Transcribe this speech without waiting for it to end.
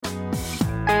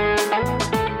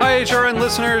HRN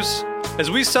listeners.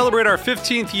 As we celebrate our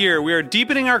 15th year, we are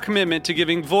deepening our commitment to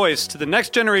giving voice to the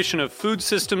next generation of food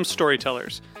systems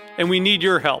storytellers, and we need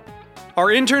your help. Our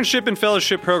internship and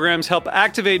fellowship programs help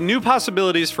activate new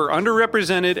possibilities for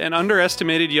underrepresented and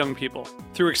underestimated young people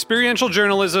through experiential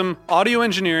journalism, audio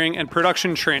engineering, and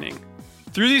production training.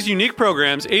 Through these unique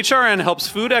programs, HRN helps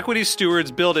food equity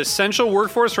stewards build essential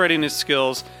workforce readiness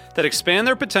skills that expand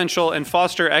their potential and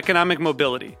foster economic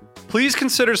mobility. Please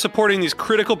consider supporting these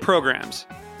critical programs.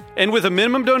 And with a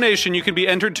minimum donation, you can be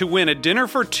entered to win a dinner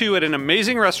for two at an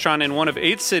amazing restaurant in one of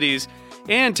 8 cities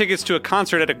and tickets to a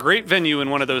concert at a great venue in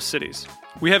one of those cities.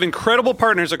 We have incredible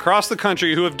partners across the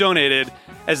country who have donated,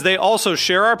 as they also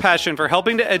share our passion for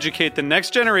helping to educate the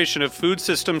next generation of food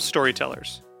systems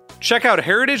storytellers. Check out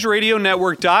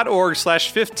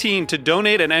heritageradionetwork.org/15 to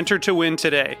donate and enter to win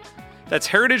today. That's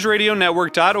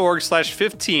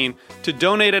heritageradionetwork.org/15 to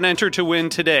donate and enter to win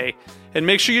today. And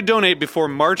make sure you donate before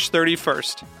March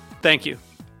 31st. Thank you.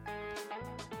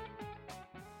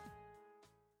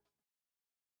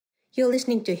 You're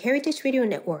listening to Heritage Radio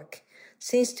Network.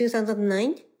 Since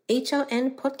 2009,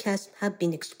 HRN podcasts have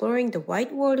been exploring the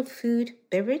wide world of food,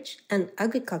 beverage, and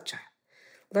agriculture.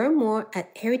 Learn more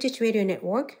at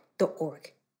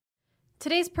heritageradionetwork.org.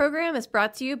 Today's program is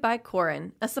brought to you by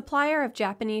Korin, a supplier of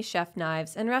Japanese chef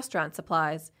knives and restaurant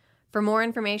supplies. For more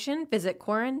information, visit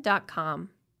korin.com.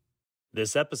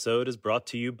 This episode is brought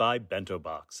to you by Bento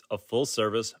Box, a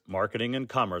full-service marketing and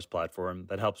commerce platform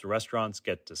that helps restaurants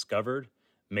get discovered,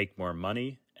 make more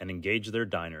money, and engage their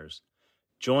diners.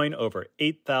 Join over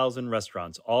 8,000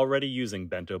 restaurants already using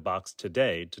Bento Box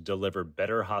today to deliver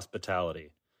better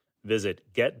hospitality. Visit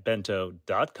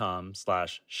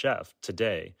getbento.com/chef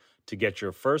today to get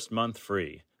your first month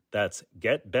free. That's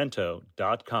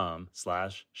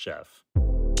getbento.com/chef.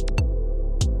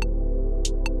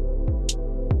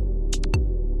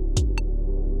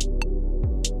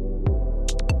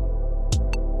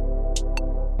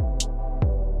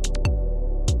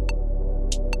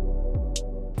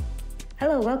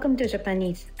 Hello, welcome to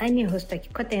Japanese. I'm your host,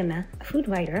 Akiko Katayama, a food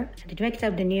writer and the director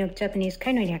of the New York Japanese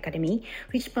Culinary Academy,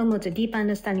 which promotes a deep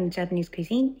understanding of Japanese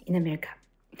cuisine in America.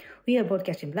 We are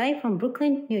broadcasting live from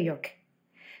Brooklyn, New York.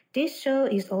 This show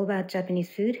is all about Japanese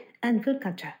food and food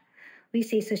culture. We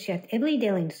see sushi at every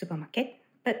deli in the supermarket,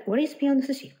 but what is beyond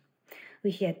sushi? We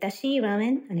hear dashi,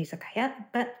 ramen, and izakaya,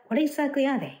 but what exactly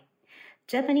are they?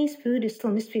 Japanese food is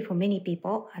still a mystery for many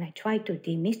people, and I try to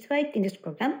demystify it in this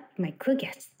program with my crew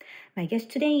guests. My guest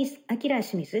today is Akira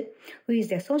Shimizu, who is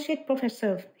the Associate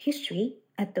Professor of History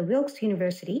at the Wilkes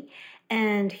University,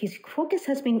 and his focus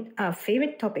has been our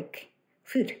favorite topic,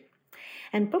 food.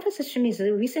 And Professor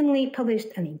Shimizu recently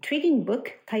published an intriguing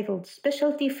book titled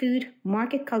Specialty Food,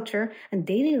 Market Culture, and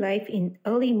Daily Life in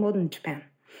Early Modern Japan,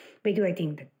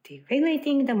 regulating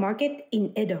the market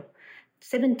in Edo,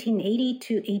 1780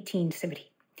 to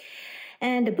 1870.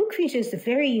 And the book features a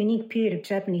very unique period of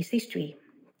Japanese history.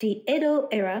 The Edo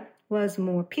era was a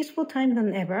more peaceful time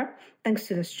than ever, thanks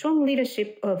to the strong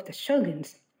leadership of the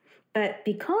Shoguns. But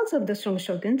because of the strong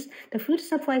Shoguns, the food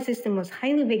supply system was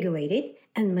highly regulated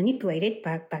and manipulated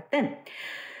back then.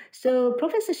 So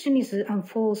Professor Shimizu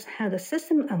unfolds how the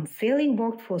system unfairly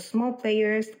worked for small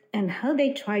players and how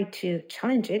they tried to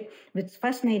challenge it with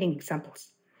fascinating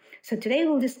examples. So today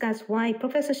we'll discuss why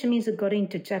Professor Shimizu got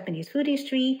into Japanese food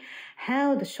history,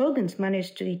 how the shoguns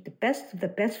managed to eat the best of the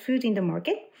best food in the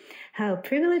market, how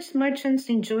privileged merchants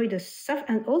enjoyed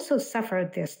and also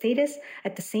suffered their status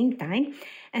at the same time,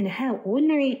 and how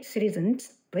ordinary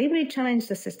citizens bravely challenged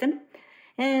the system,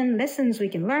 and lessons we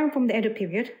can learn from the Edo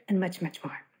period, and much, much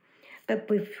more. But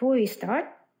before we start,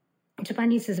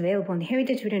 Japanese is available on the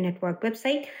Heritage Radio Network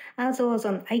website, as well as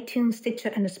on iTunes,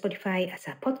 Stitcher, and Spotify as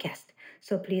a podcast.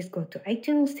 So please go to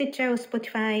iTunes, Stitcher, or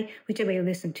Spotify, whichever you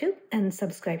listen to, and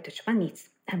subscribe to Japanese.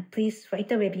 And please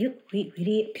write a review. We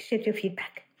really appreciate your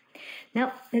feedback.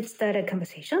 Now, let's start a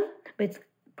conversation with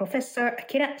Professor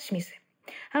Akira Shimizu.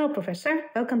 Hello, Professor.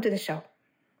 Welcome to the show.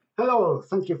 Hello.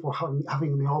 Thank you for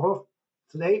having me over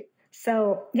today.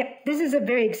 So, this is a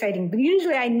very exciting book.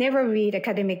 Usually I never read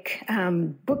academic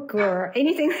book or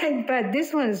anything like that, but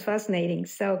this one is fascinating.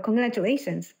 So,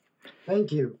 congratulations.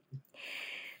 Thank you.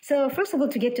 So, first of all,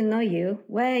 to get to know you,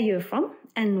 where are you from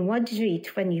and what did you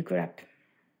eat when you grew up?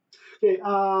 Okay,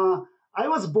 I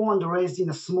was born and raised in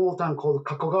a small town called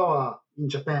Kakogawa in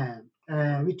Japan,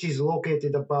 which is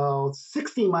located about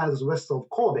 60 miles west of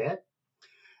Kobe.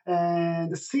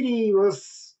 And the city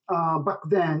was back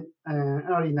then,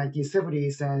 early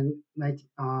 1970s and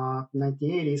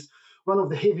 1980s, one of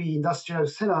the heavy industrial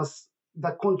centers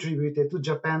that contributed to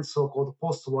Japan's so-called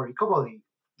post-war recovery.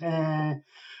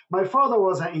 my father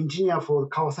was an engineer for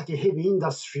Kawasaki heavy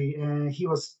industry, and he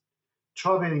was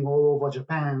traveling all over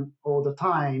Japan all the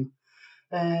time.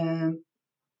 And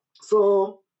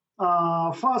so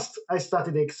first, I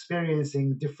started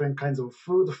experiencing different kinds of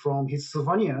food from his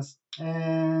souvenirs.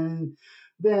 And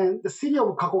then the city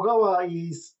of Kakogawa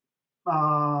is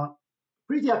uh,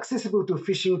 pretty accessible to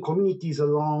fishing communities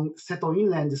along Seto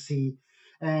Inland Sea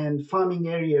and farming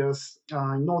areas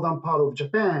in northern part of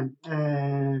Japan.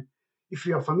 And if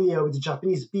you are familiar with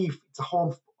Japanese beef, it's a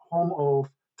home of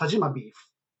Tajima beef.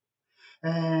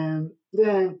 And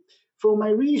then for my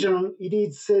region, it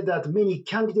is said that many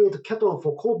candidate cattle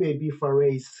for Kobe beef are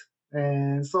raised.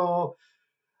 And so,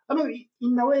 I mean,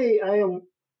 in a way, I am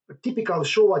a typical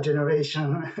Showa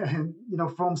generation. And,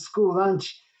 from school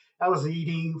lunch, I was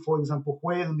eating, for example,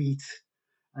 whale meat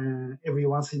every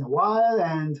once in a while.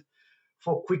 And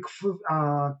for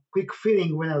quick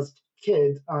feeling when I was a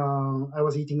kid, I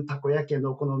was eating takoyaki and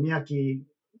okonomiyaki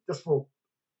just for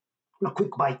a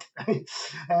quick bite.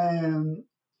 And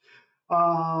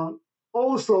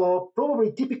also,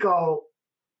 probably typical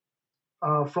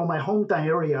from my hometown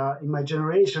area in my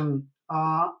generation,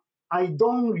 I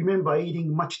don't remember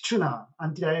eating much tuna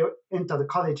until I entered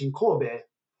college in Kobe.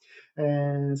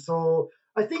 And so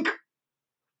I think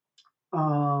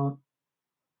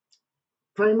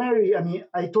primarily, I mean,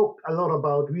 I talk a lot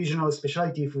about regional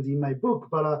specialty food in my book,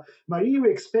 but my real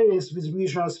experience with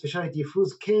regional specialty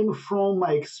foods came from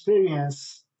my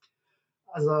experience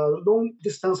as a long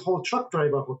distance haul truck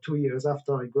driver for 2 years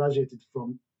after I graduated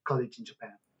from college in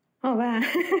Japan. Oh, wow.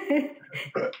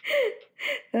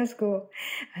 That's cool.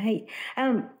 Right.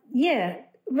 Yeah.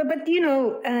 But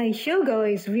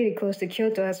Hyogo is really close to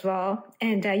Kyoto as well.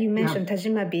 And you mentioned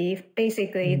Tajima beef.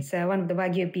 Basically, it's one of the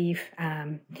Wagyu beef,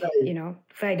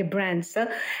 fried brands. So,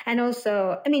 and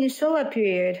also, I mean, Showa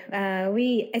period,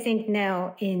 I think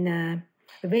now in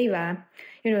Reiwa,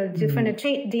 when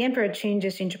the emperor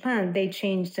changes in Japan, they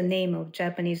change the name of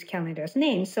Japanese calendar's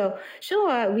name. So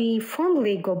Showa, we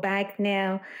formally go back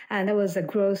now, and that was a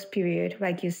growth period,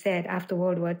 like you said, after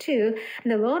World War II.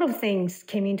 And a lot of things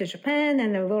came into Japan,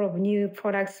 and a lot of new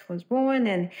products was born,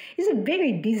 and it's a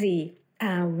very busy,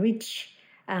 rich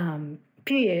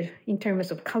period in terms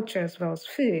of culture as well as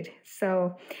food.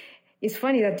 So it's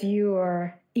funny that you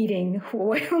are eating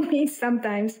whale meat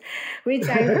sometimes, which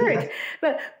I heard.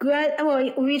 But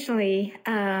originally,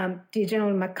 the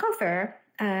General MacArthur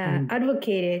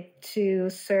advocated to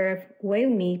serve whale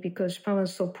meat because Japan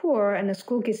was so poor and the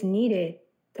school kids needed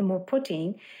more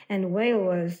protein, and whale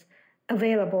was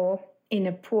available in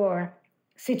a poor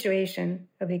situation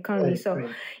of the economy.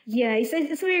 Yeah, it's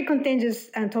a very contentious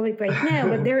topic right now,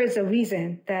 but there is a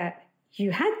reason that you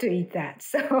had to eat that.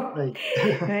 So,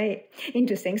 right.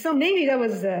 Interesting. So maybe that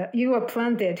was, you were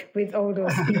planted with all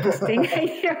those interesting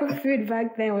idea of food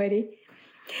back then already.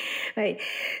 Right.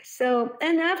 So,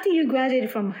 and after you graduated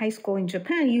from high school in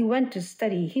Japan, you went to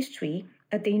study history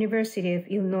at the University of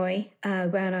Illinois,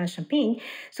 Urbana-Champaign.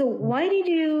 So why did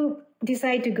you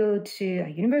decide to go to a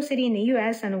university in the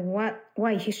US, and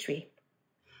why history?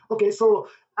 Okay, so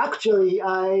actually,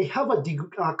 I have a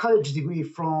college degree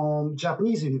from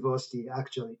Japanese university,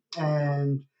 actually.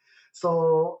 And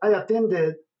so I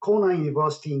attended Konan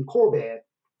University in Kobe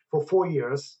for 4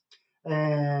 years.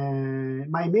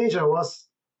 And my major was,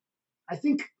 I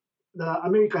think the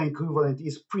American equivalent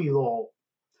is pre-law.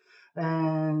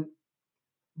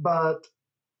 But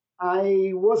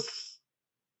I was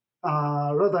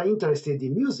rather interested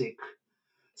in music.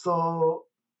 So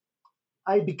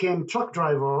I became truck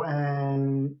driver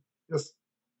and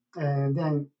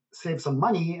then saved some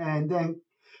money, and then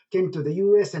came to the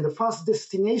U.S. And the first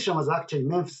destination was actually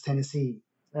Memphis, Tennessee.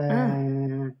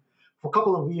 And for a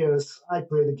couple of years, I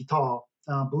played the guitar,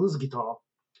 blues guitar,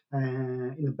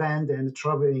 in a band and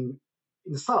traveling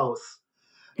in the South.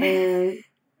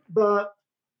 But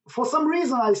for some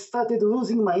reason, I started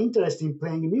losing my interest in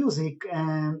playing music,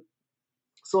 and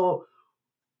so.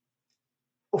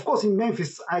 Of course, in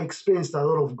Memphis, I experienced a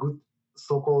lot of good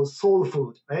so-called soul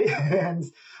food, right? And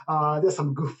there's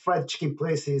some good fried chicken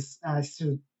places I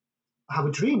still have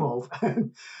a dream of.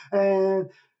 And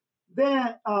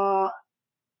then,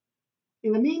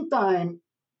 in the meantime,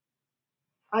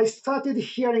 I started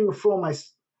hearing from my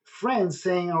friends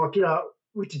saying, "Oh, Akira,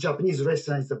 which Japanese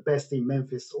restaurant is the best in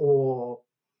Memphis?" Or,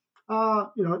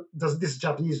 does this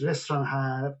Japanese restaurant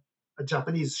have a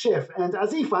Japanese chef? And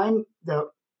as if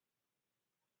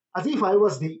I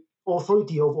was the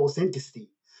authority of authenticity.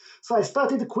 So I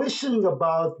started questioning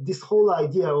about this whole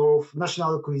idea of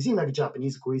national cuisine, like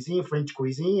Japanese cuisine, French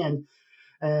cuisine,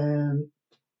 and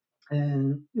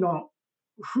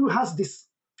who has this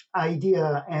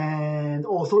idea and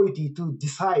authority to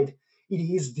decide it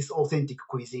is this authentic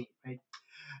cuisine, right?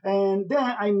 And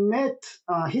then I met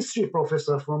a history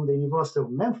professor from the University of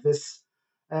Memphis.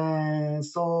 And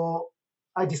so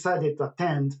I decided to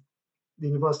attend the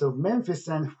University of Memphis,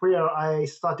 and where I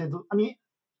started,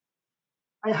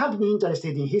 I had been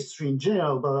interested in history in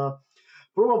general, but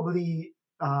probably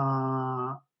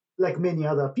like many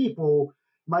other people,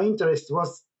 my interest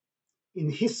was in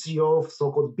history of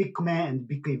so-called big men and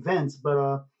big events.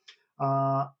 But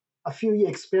a few year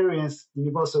experience at the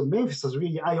University of Memphis was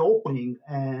really eye-opening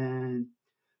and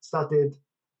started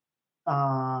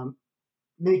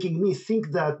making me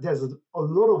think that there's a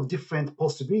lot of different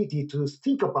possibility to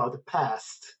think about the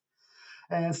past.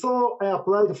 And so I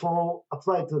applied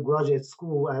to graduate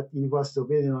school at University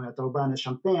of Illinois at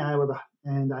Urbana-Champaign.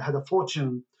 And I had a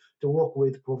fortune to work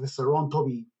with Professor Ron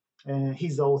Toby. And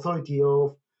he's the authority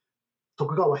of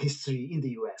Tokugawa history in the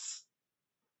U.S.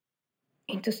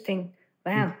 Interesting.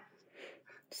 Wow.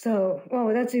 So,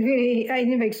 that's really, I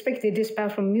never expected this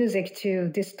path from music to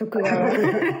this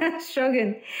Tokugawa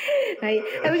Shogun. Right?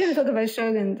 We're going to talk about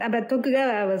Shogun, but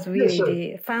Tokugawa was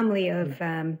really the family of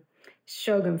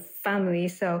Shogun family.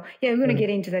 So, we're going to get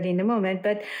into that in a moment.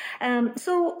 But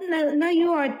so now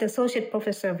you are the associate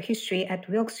professor of history at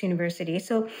Wilkes University.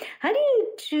 So, how do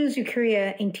you choose your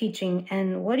career in teaching,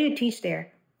 and what do you teach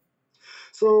there?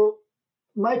 So,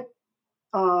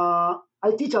 I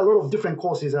teach a lot of different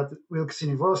courses at Wilkes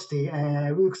University,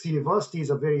 and Wilkes University is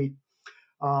a very,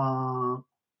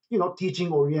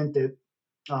 teaching-oriented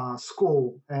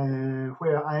school, and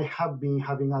where I have been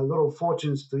having a lot of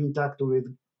fortunes to interact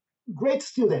with great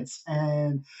students.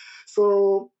 And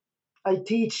so I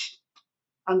teach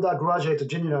undergraduate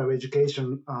general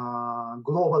education,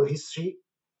 global history,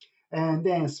 and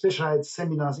then specialized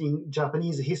seminars in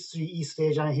Japanese history, East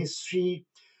Asian history.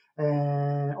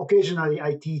 And occasionally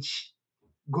I teach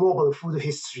global food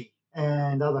history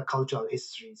and other cultural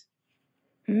histories.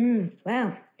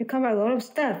 Wow, you cover a lot of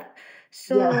stuff.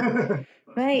 So,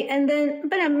 right, and then,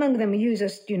 but among them, you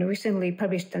just recently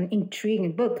published an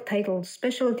intriguing book titled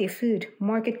 "Specialty Food,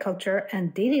 Market Culture,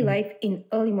 and Daily Life in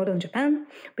Early Modern Japan: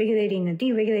 Regulating and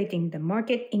Deregulating the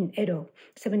Market in Edo,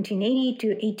 1780 to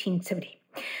 1870."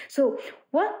 So,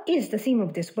 what is the theme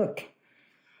of this book?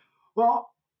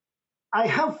 Well, I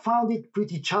have found it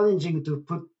pretty challenging to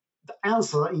put the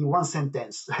answer in one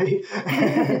sentence, right?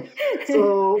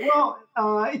 So,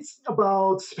 it's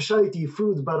about specialty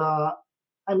food, but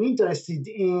I'm interested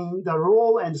in the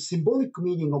role and symbolic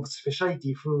meaning of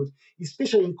specialty food,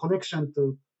 especially in connection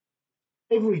to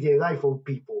everyday life of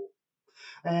people.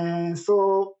 And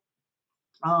so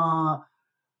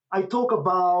I talk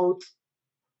about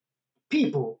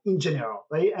people in general,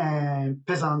 right? And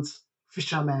peasants,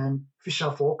 fishermen,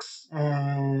 fisher folks,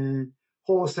 and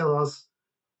wholesalers,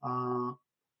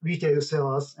 retail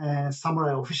sellers, and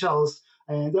samurai officials,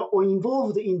 and they're all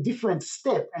involved in different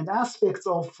steps and aspects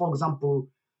of, for example,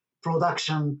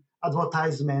 production,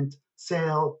 advertisement,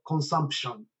 sale,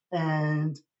 consumption,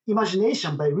 and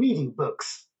imagination by reading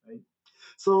books. Right?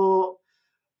 So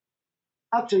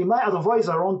actually, my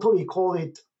advisor, Ron Toby,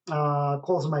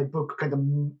 calls my book kind of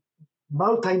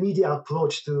multimedia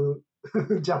approach to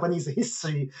Japanese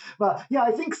history. But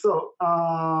I think so.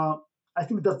 I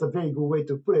think that's a very good way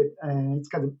to put it. And it's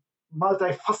kind of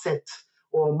multifaceted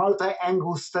or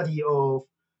multi-angle study of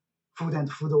food and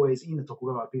foodways in the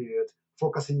Tokugawa period,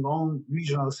 focusing on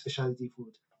regional specialty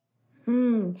food.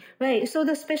 Right. So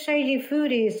the specialty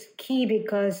food is key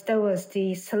because that was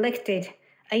the selected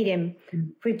item,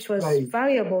 which was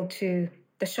valuable to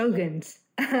the shogun's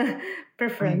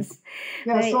preference.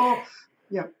 Right.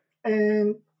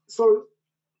 And so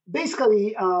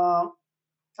basically, I'm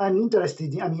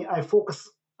interested.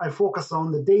 I focus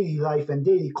on the daily life and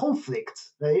daily conflict,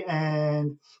 right?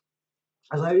 And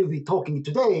as I will be talking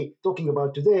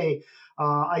about today,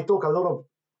 I talk a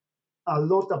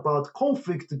lot about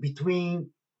conflict between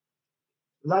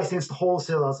licensed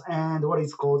wholesalers and what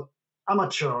is called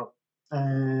amateur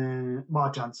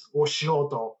merchants or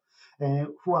shiroto,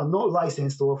 who are not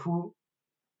licensed or who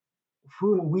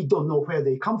we don't know where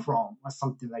they come from or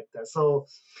something like that. So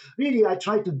really, I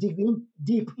try to dig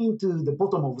deep into the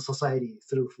bottom of society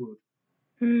through food.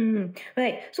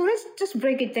 Right. So let's just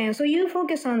break it down. So you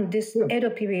focus on this Edo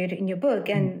period in your book.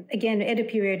 And again, Edo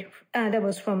period, that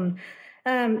was from,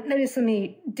 there's so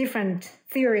many different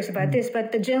theories about this,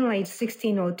 but generally it's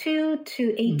 1602 to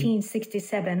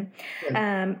 1867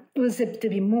 was to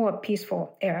be more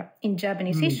peaceful era in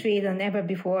Japanese history than ever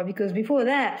before, because before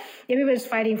that, everybody's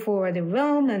fighting for the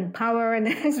realm and power, and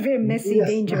it's very messy,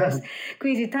 dangerous,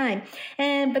 crazy time.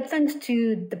 But thanks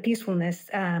to the peacefulness,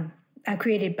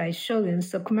 created by shoguns,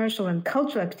 so commercial and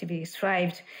cultural activities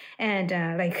thrived, and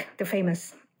like the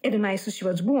famous edamame sushi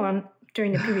was born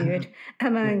during the period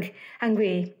among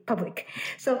hungry public.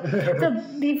 So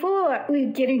before we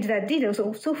get into that detail,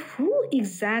 so who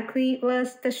exactly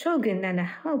was the shogun and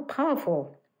how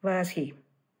powerful was he?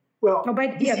 Well, by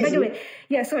the way,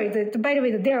 by the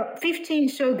way, there are 15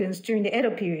 shoguns during the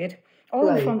Edo period,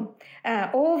 all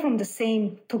from the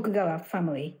same Tokugawa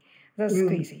family. That's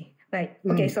crazy. Right.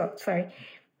 Okay, so sorry.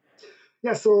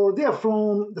 Yeah, so they are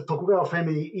from the Tokugawa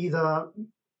family, either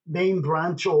main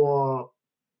branch or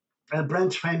a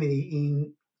branch family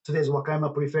in today's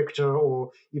Wakayama prefecture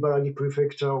or Ibaragi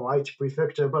prefecture or Aichi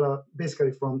prefecture, but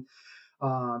basically from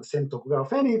the same Tokugawa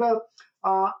family. But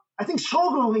I think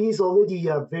shogun is already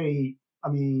has been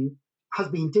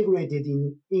integrated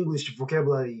in English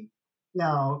vocabulary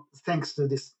now, thanks to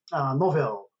this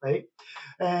novel, right?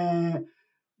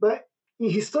 But in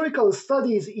historical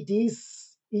studies, it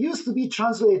used to be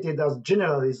translated as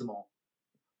generalismo.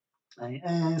 Right?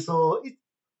 And so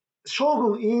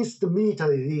shogun is the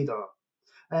military leader.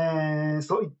 And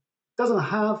so it doesn't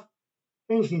have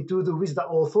anything to do with the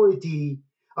authority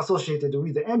associated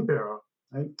with the emperor.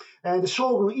 Right? And the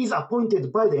shogun is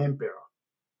appointed by the emperor.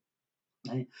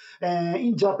 Right? And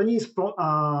in Japanese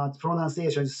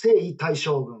pronunciation, Sei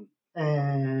Taishogun.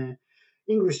 And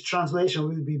English translation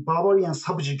will be barbarian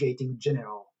subjugating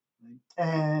general.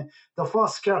 And the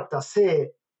first character, Sei,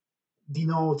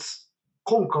 denotes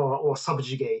conquer or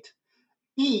subjugate.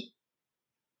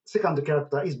 Second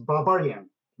character is barbarian.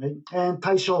 Right? And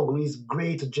Taishogun is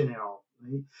great general.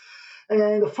 Right?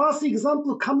 And the first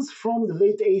example comes from the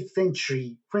late 8th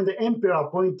century when the emperor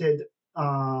appointed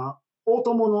Otomo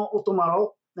no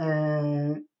Otomaro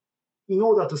in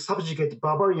order to subjugate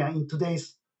barbarian in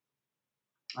today's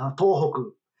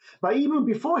Tohoku. But even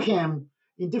before him,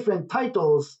 in different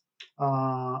titles,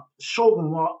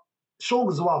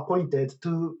 shoguns were appointed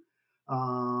to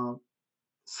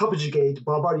subjugate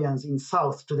barbarians in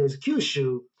south, today's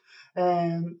Kyushu.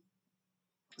 And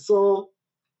so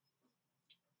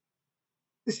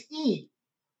this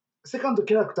second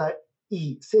character,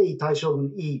 Sei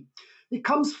Taishogun it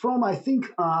comes from, I think,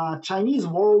 Chinese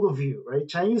worldview, right?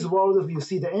 Chinese worldview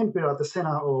see the emperor at the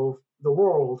center of the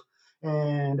world,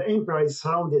 and the emperor is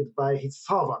surrounded by his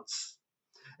servants.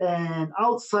 And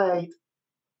outside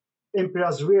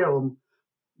emperor's realm,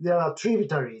 there are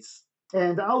tributaries.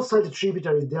 And outside the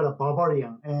tributaries, there are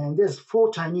barbarian. And there's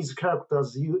 4 Chinese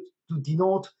characters to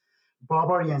denote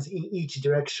barbarians in each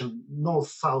direction, north,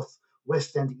 south,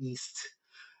 west, and east.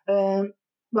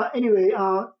 But anyway,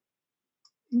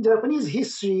 in Japanese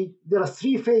history, there are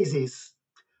 3 phases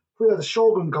where the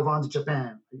shogun governed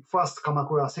Japan. First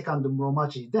Kamakura, second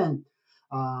Muromachi, then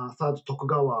third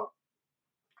Tokugawa,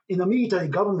 in a military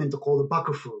government called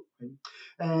Bakufu.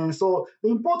 And so the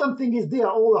important thing is they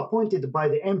are all appointed by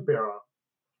the emperor.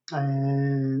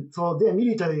 And so they're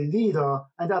military leader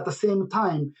and at the same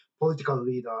time political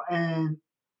leader. And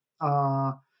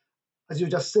as you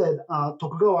just said,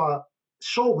 Tokugawa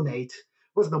shogunate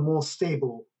was the most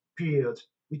stable period,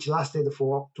 which lasted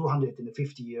for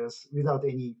 250 years without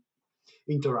any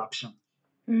interruption.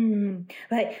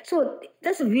 Right. So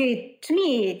that's really, to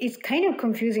me, it's kind of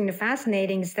confusing and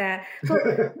fascinating. Is that so?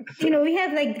 We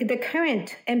have like the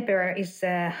current emperor is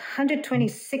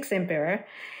 126th emperor,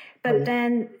 but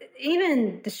then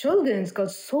even the shoguns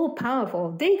got so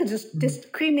powerful they could just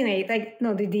discriminate,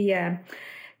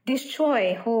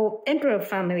 destroy whole emperor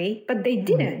family, but they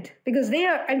didn't because they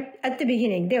are at the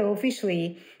beginning they are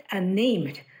officially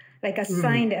named. Like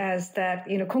assigned as that,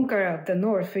 conqueror of the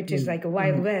north, which is like a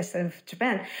wild west of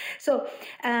Japan. So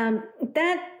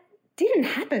that didn't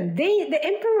happen. The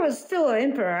emperor was still an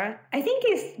emperor. I think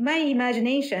my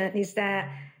imagination is that,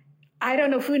 I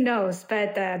don't know, who knows,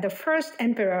 but the first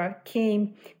emperor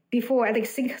came before, I think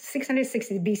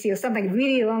 660 BC or something,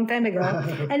 really a long time ago.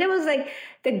 And it was like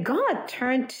the god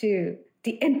turned to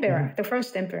the emperor, the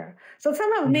first emperor. So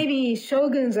somehow maybe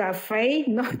shoguns are afraid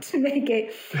not to make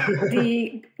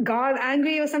the god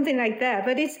angry or something like that.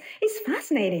 But it's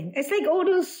fascinating. It's like all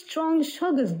those strong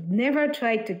shoguns never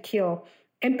tried to kill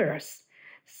emperors.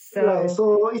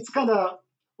 So it's kind of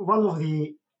one of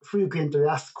the frequently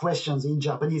asked questions in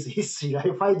Japanese history.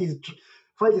 Right? Why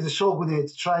did the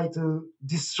shogunate try to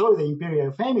destroy the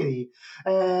imperial family?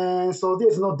 And so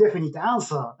there's no definite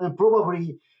answer. And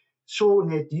probably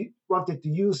shogunate wanted to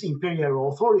use imperial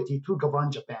authority to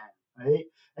govern Japan, right?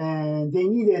 And they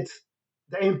needed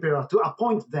the emperor to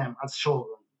appoint them as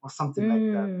shogun or something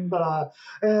like that. But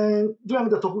and during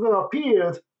the Tokugawa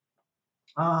period,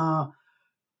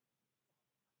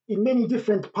 in many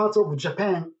different parts of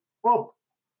Japan,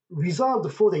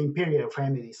 reserved for the imperial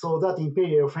family, so that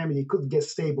imperial family could get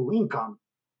stable income.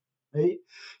 Right?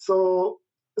 So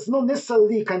it's not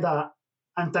necessarily kind of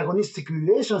antagonistic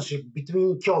relationship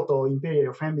between Kyoto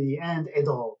imperial family and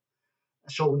Edo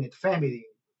shogunate family.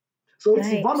 So it's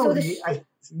Right. one So of the the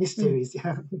mysteries.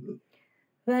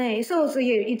 right. So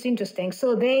yeah, it's interesting.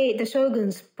 So the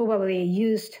shoguns probably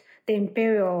used the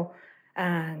imperial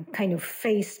kind of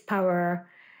face power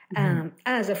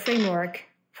as a framework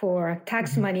for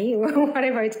tax money or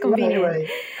whatever it's convenient. Right.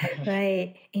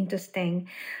 Right. Interesting.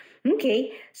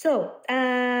 Okay. So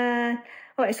all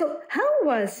right. So how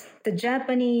was the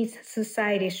Japanese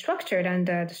society structured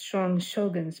under the strong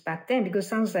shoguns back then? Because it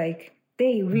sounds like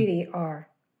they really are,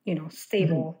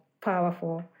 stable,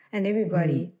 powerful, and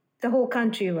everybody, the whole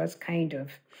country was kind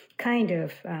of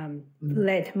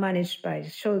led, managed by the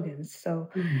shoguns. So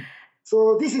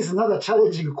So this is another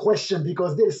challenging question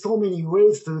because there's so many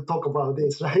ways to talk about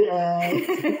this, right? And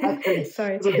actually,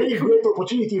 sorry. it's a very great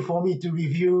opportunity for me to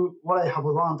review what I have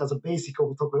learned as a basic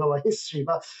of Tokugawa history.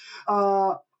 But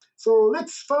so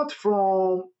let's start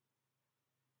from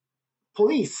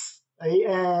police. Right?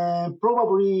 And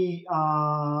probably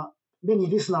many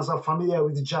listeners are familiar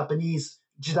with Japanese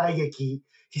jidaigeki,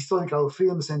 historical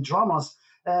films and dramas,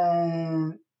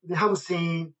 and they have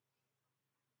seen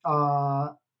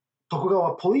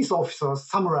Tokugawa police officers,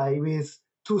 samurai with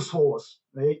two swords,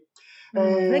 right?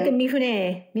 Like a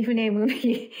Mifune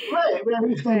movie. Right,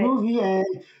 with the movie, and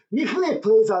Mifune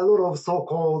plays a lot of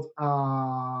so-called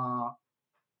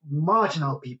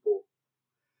marginal people.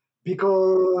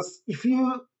 Because if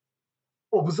you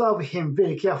observe him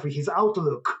very carefully, his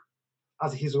outlook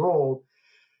as his role,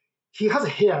 he has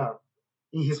hair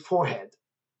in his forehead.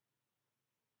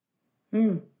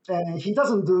 And he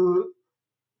doesn't do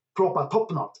proper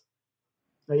top knot.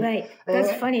 Right.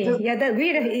 That's funny. That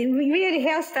weird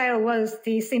hairstyle was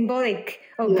the symbolic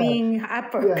of being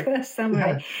upper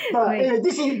samurai. But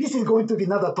this is going to be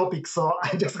another topic, so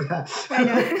I'm just gonna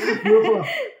move on.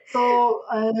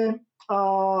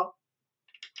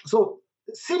 So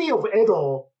city of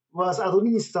Edo was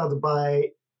administered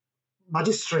by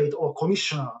magistrate or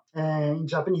commissioner, and in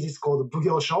Japanese it's called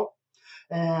Bugyosho.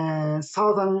 And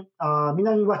southern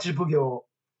Minamimachi Bugyo,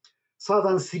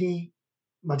 southern city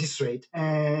magistrate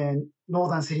and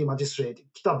northern city magistrate,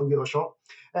 Kita Bugyosho,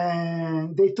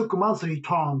 and they took monthly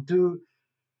turn to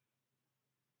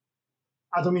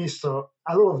administer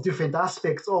a lot of different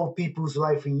aspects of people's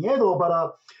life in Edo,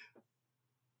 but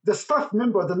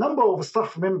the number of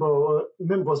staff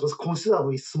members was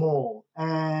considerably small,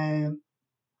 and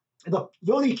the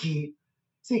Yoriki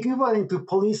is equivalent to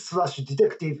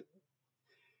police/detective.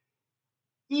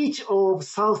 Each of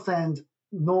South and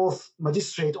North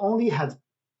magistrate only had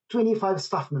 25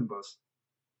 staff members,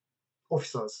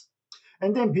 officers.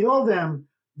 And then below them,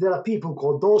 there are people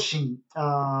called Doshin.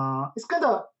 It's kind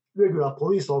of regular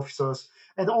police officers,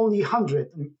 and only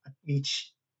 100 in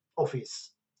each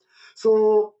office.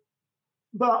 So,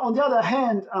 but on the other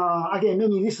hand, again,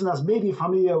 many listeners may be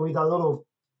familiar with a lot of,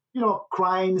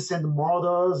 crimes and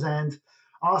murders and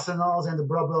arsenals and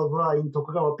blah, blah, blah in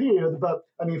Tokugawa period. But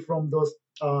I mean, from those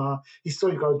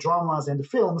historical dramas and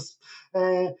films.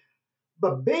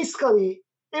 But basically,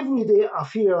 everyday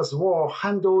affairs were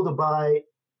handled by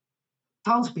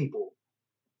townspeople.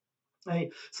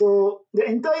 Right? So the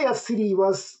entire city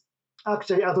was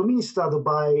actually administered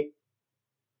by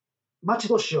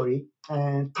Machidoshiori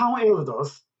and town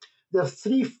elders. The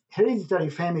three hereditary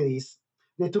families,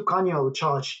 they took annual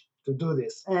charge to do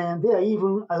this. And they are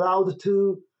even allowed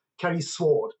to carry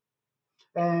sword.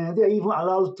 And they are even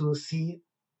allowed to see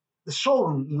the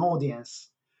shogun in audience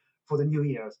for the New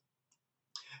Year.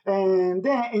 And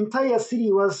the entire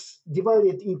city was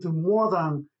divided into more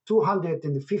than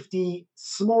 250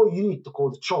 small units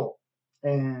called cho,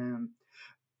 and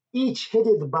each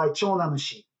headed by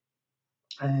chonanushi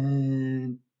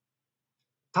and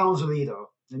town's leader.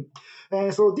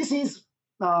 And so this is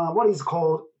what is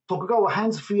called Tokugawa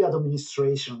hands-free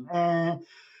administration. And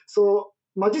so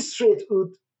magistrate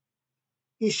would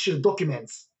issue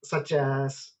documents such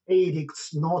as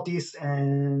edicts, notice,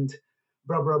 and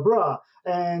blah, blah, blah.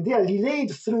 And they are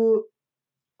relayed through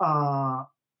town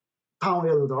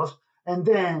elders, and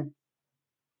then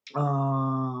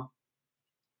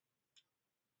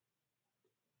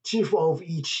chief of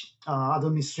each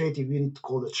administrative unit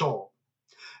called Cho.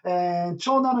 And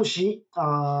Cho Nanushi,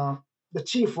 the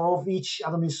chief of each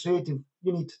administrative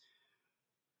unit,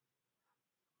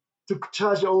 took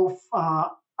charge of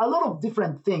a lot of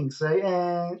different things, right?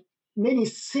 And many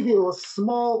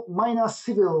small, minor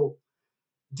civil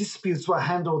disputes were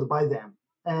handled by them.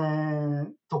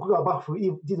 And Tokugawa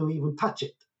Bakufu didn't even touch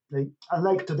it. Right?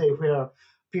 Unlike today, where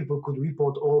people could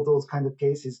report all those kind of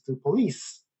cases to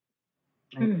police.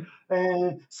 Right?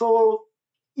 So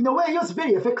in a way, it was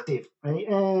very effective. Right?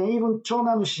 Even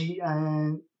Chonanushi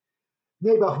and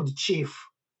neighborhood chief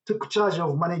took charge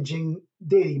of managing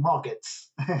daily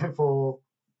markets for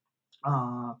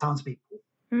townspeople.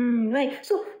 Right.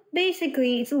 So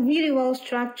basically, it's really well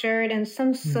structured and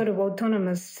some sort of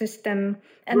autonomous system,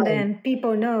 and then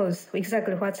people knows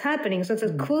exactly what's happening. So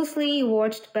it's closely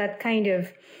watched, but kind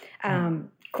of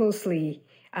closely,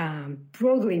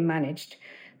 broadly managed.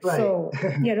 Right. So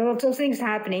lots of things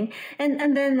happening,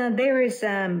 and then there is,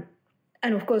 and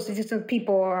of course, it's just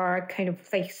people are kind of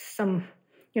like some,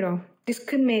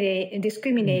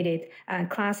 discriminated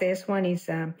classes. One is,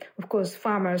 of course,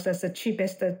 farmers, that's the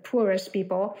cheapest, the poorest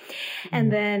people.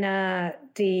 And then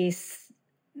these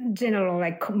general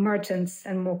like merchants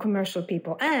and more commercial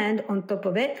people. And on top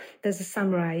of it, there's the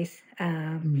samurais.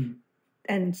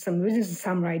 And some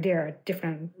samurai, there are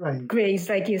different grades,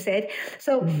 like you said.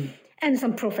 So, and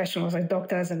some professionals like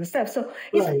doctors and stuff. So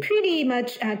it's pretty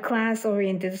much a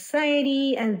class-oriented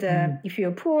society. And if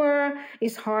you're poor,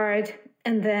 it's hard.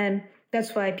 And then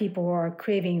that's why people are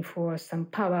craving for some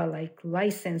power, like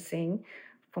licensing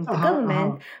from the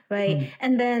government, right?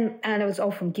 And then, and it was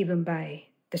often given by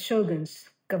the Shoguns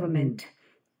government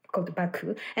called the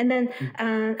Baku. And then,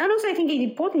 and also I think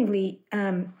importantly,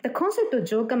 the concept of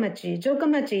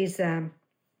Jokamachi is,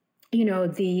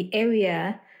 the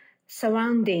area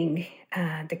surrounding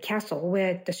the castle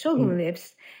where the shogun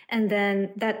lives. And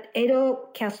then that Edo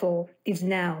castle is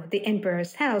now the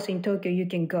emperor's house in Tokyo. You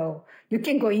can go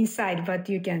inside, but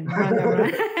you can run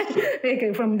around.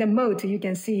 Like from the moat, you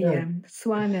can see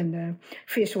swan and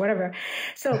fish, whatever.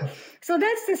 So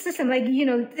that's the system. Like,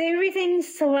 everything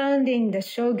surrounding the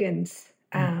shogun's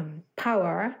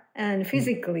power, and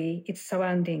physically it's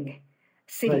surrounding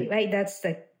city, right? That's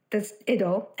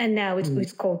Edo, and now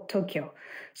it's called Tokyo.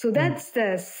 So that's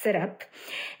the setup.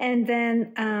 And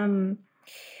then,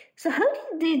 so how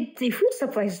did the food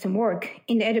supply system work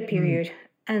in the Edo period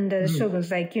and the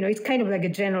shoguns? Like, it's kind of like a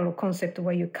general concept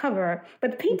where you cover,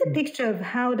 but paint a picture of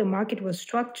how the market was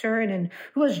structured and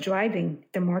who was driving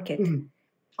the market.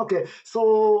 Okay,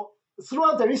 so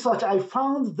throughout the research, I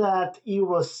found that it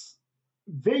was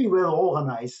very well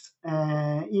organized,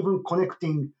 even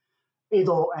connecting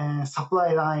Edo and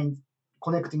supply line,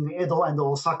 connecting Edo and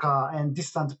Osaka and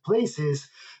distant places.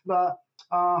 But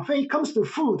when it comes to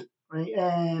food, right,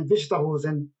 and vegetables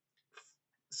and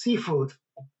seafood,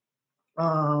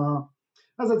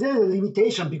 there's a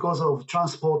limitation because of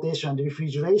transportation and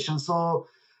refrigeration. So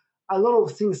a lot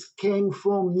of things came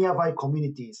from nearby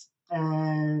communities.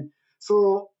 And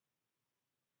so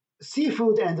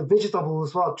seafood and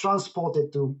vegetables were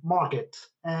transported to market.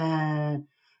 And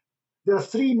there are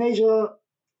three major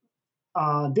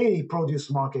daily produce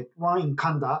market, one in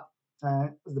Kanda,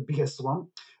 the biggest one,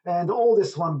 and the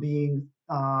oldest one being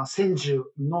Senju,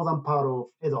 northern part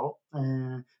of Edo,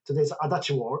 today's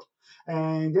Adachi Ward,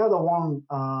 and the other one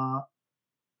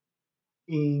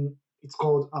it's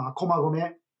called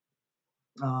Komagome,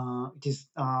 it is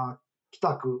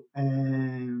Kitaku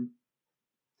and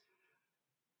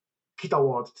Kita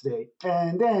Ward today.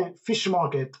 And then fish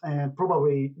market, and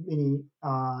probably many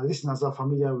listeners are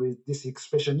familiar with this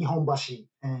expression, Nihonbashi,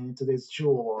 and today's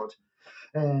Chuo Ward.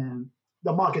 And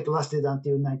the market lasted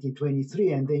until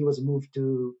 1923, and then it was moved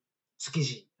to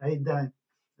Tsukiji, right?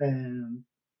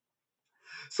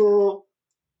 So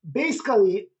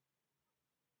basically,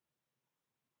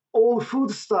 all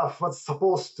food stuff was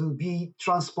supposed to be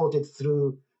transported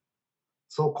through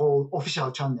so-called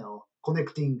official channel,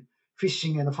 connecting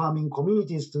fishing and farming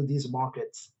communities to these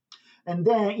markets. And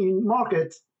then in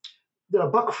markets, there are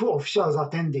Bakufu officials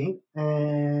attending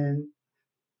and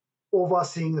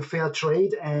overseeing the fair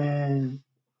trade and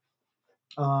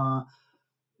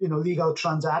legal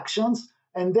transactions.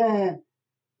 And then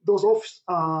those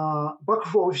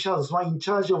Bakufu officials were in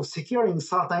charge of securing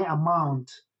certain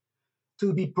amount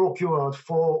to be procured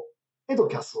for Edo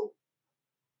Castle.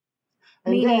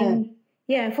 And meaning,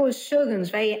 for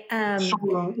shoguns, right?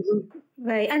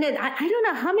 Right. And I don't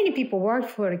know how many people worked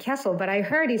for the castle, but I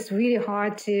heard it's really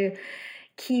hard to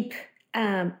keep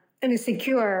and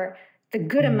secure the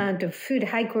good amount of food,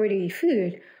 high quality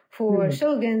food for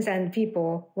shoguns and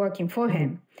people working for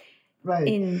him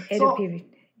in Edo period.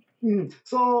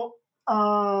 So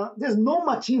there's not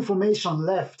much information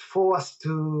left for us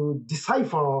to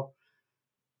decipher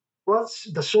what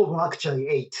the shogun actually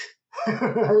ate.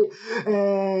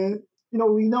 And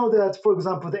we know that, for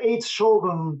example, the 8th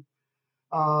shogun,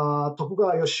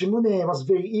 Tokugawa Yoshimune, was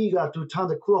very eager to turn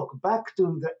the clock back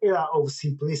to the era of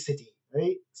simplicity,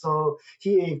 right? So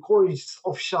he encouraged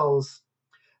officials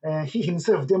And he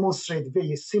himself demonstrated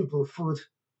very simple food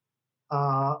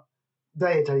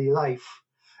dietary life.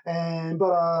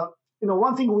 But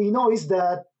one thing we know is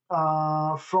that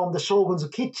from the shogun's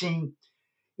kitchen,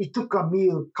 it took a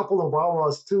meal couple of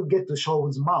hours to get to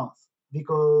shogun's mouth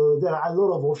because there are a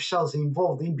lot of officials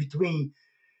involved in between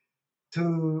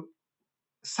to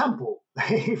sample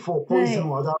for poison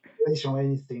or adulteration or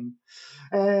anything.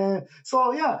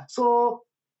 So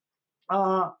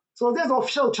there's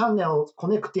official channel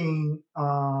connecting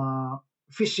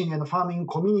fishing and farming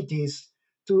communities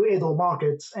to Edo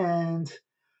markets. And,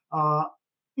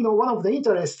 one of the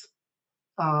interests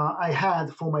I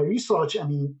had for my research,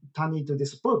 turning into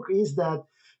this book, is that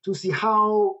to see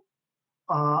how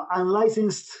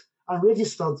unlicensed,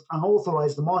 unregistered,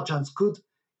 unauthorized merchants could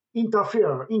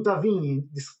intervene in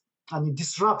this,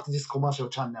 disrupt this commercial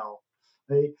channel.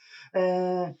 Right?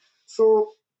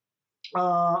 So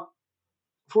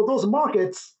for those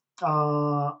markets,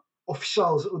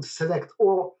 officials would select,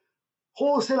 or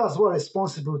wholesalers were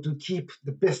responsible to keep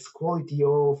the best quality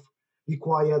of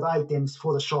required items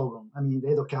for the shogun,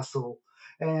 the Edo castle,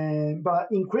 but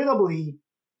incredibly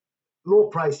low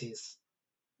prices.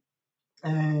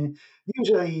 And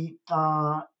usually,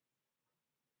 the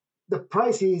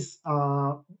prices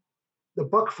the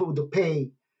Bakufu would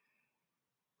pay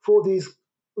for these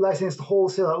licensed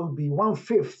wholesaler would be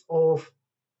 1/5 of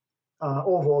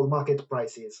overall market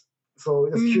prices. So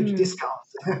it's a huge discount.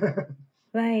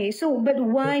 Right. So, but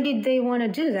why did they want to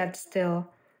do that still?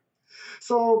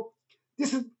 So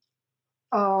this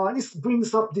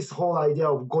brings up this whole idea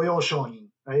of goyo shonin,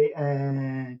 right?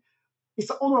 And it's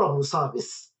an honorable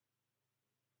service.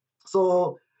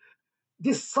 So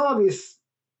this service,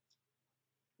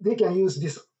 they can use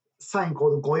this sign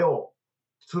called goyo,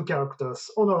 2 characters,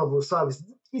 honorable service.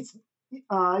 It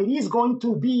is going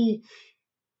to be.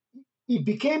 It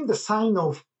became the sign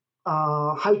of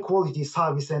high quality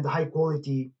service and high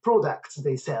quality products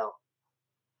they sell.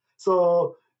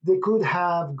 So they could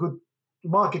have good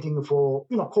marketing for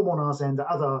commoners and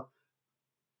other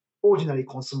ordinary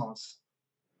consumers.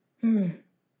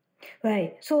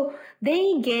 Right. So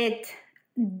they get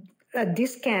a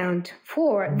discount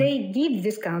for they give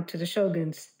discount to the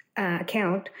shogun's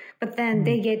account, but then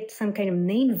they get some kind of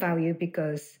name value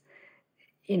because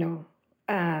you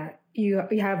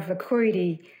have a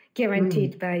quality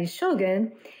guaranteed by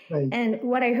shogun. Right. And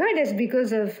what I heard is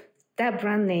because of that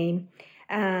brand name,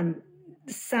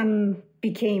 some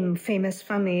became famous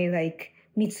family like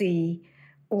Mitsui,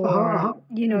 or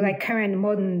like current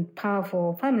modern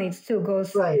powerful family. It still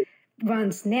goes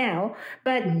runs now,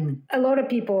 but a lot of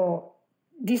people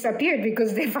disappeared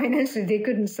because they financially they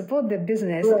couldn't support the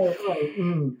business.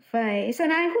 Right. So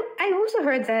and I also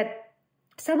heard that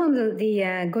some of the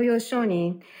goyo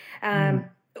shonin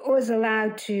was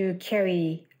allowed to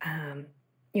carry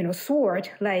sword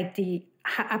like the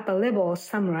upper level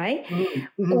samurai,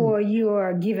 or you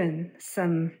are given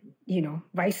some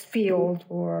rice field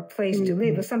or place to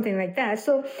live or something like that.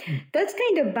 So that's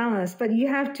kind of balanced, but you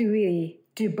have to really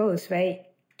do both, right?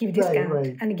 Give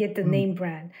discount and get the name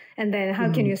brand, and then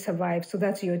how can you survive? So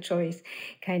that's your choice,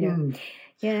 kind of.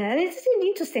 Yeah, and it's really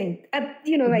interesting.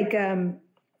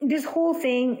 This whole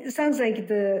thing sounds like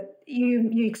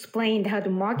you explained how the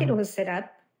market was set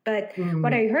up, but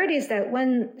what I heard is that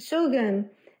when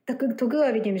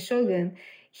Tokugawa became shogun,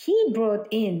 he brought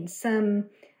in some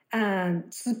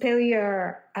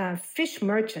superior fish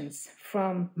merchants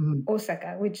from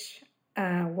Osaka, which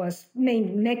was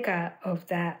main mecca of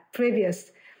that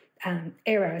previous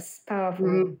era's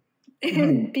powerful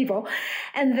people.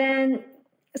 And then,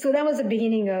 so that was the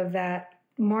beginning of that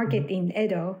market in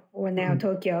Edo, or now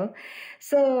Tokyo.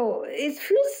 So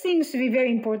food seems to be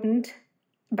very important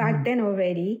back then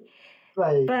already.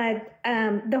 Right. But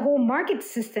the whole market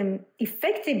system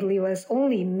effectively was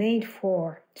only made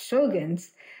for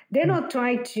shoguns. They're not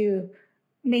trying to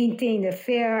maintain a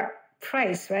fair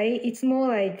price, right? It's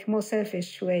more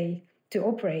selfish way to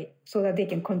operate so that they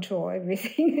can control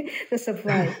everything, the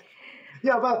supply.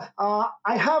 Yeah, but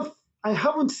I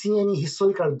haven't seen any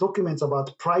historical documents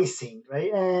about pricing,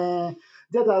 right?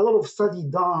 There are a lot of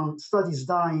studies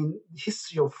done in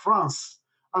history of France,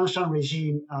 ancient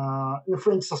regime, in the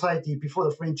French society before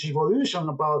the French Revolution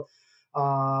about,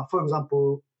 for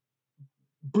example,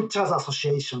 butchers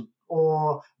association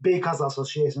or bakers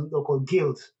association, they're called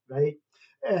guilds, right?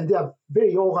 And they are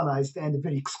very organized and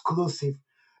very exclusive.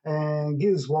 And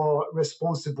guilds were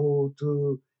responsible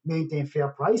to maintain fair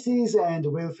prices and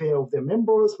welfare of their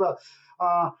members. But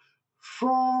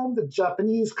from the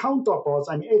Japanese counterparts,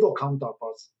 Edo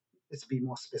counterparts, let's be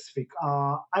more specific,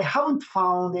 I haven't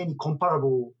found any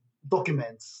comparable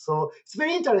documents. So it's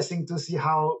very interesting to see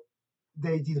how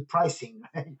they did pricing.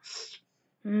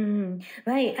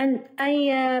 Right. And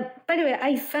by the way,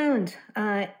 I found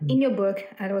in your book,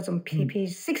 it was on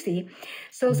page 60,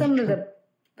 so some of the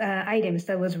items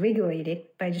that was regulated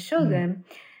by the Shogun.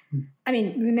 I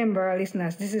mean, remember,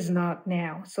 listeners, this is not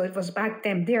now. So it was back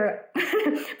then. There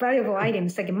are valuable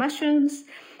items like mushrooms,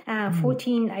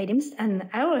 14 items, and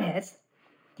arrowheads.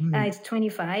 It's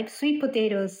 25, sweet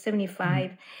potatoes,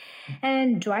 75,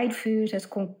 and dried food as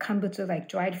kambutsu, like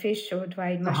dried fish or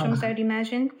dried mushrooms, I'd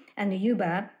imagine, and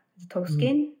yuba,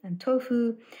 tofu, and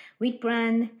tofu, wheat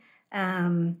bran,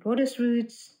 lotus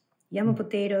roots, yama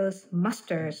potatoes,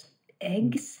 mustards,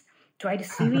 eggs, dried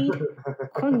seaweed,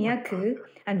 konnyaku,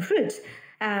 and fruits.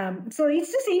 So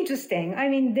it's just interesting. I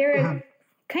mean, there are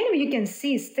kind of, you can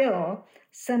see still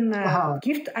some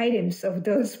gift items of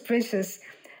those precious,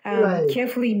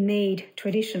 carefully made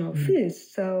traditional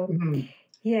foods. So,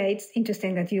 yeah, it's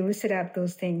interesting that you listed up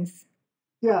those things.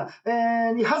 Yeah,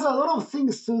 and it has a lot of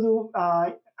things to do.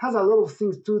 Has a lot of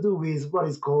things to do with what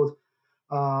is called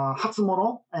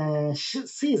hatsumono and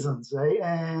seasons, right?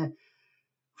 And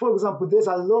for example, there's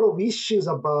a lot of issues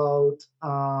about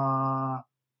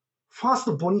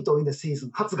first bonito in the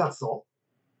season, hatsugatsu,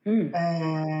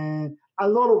 and a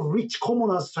lot of rich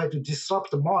commoners try to disrupt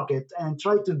the market and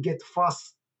try to get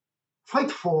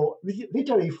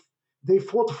literally, they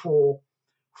fought for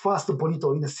first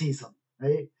bonito in the season,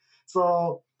 right?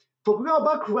 So Tokugawa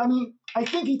Bakufu, I mean, I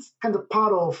think it's kind of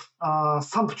part of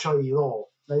sumptuary law,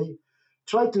 right?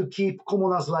 Try to keep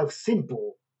commoners' life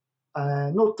simple,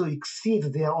 not to exceed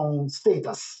their own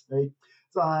status, right?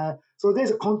 So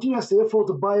there's a continuous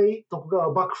effort by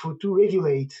Tokugawa Bakufu to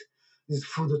regulate this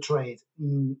food trade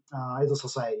in Edo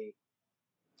society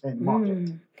and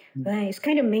market. Right, it's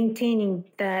kind of maintaining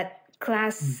that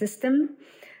class system.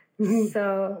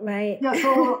 So, right. Yeah,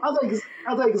 so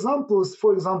other examples,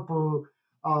 for example,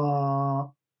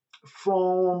 from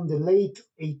the late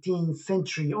 18th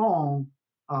century on,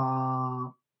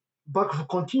 Bakufu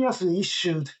continuously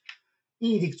issued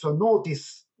edicts or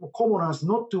notice for commoners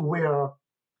not to wear,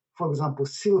 for example,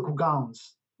 silk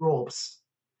gowns, robes,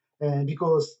 and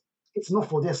because it's not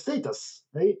for their status,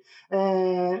 right?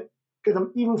 And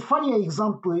even funnier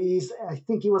example is, I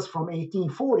think it was from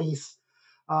 1840s,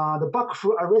 the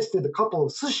Bakufu arrested a couple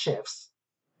of sous chefs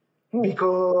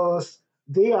because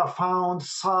they are found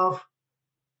serve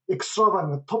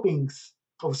extravagant toppings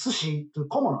of sushi to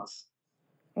commoners.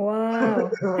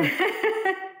 Wow.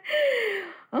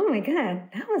 Oh my God,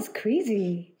 that was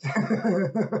crazy.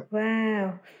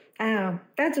 Wow.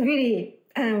 That's really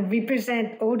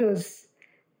represent all those,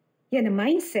 the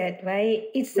mindset, right?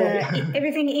 It's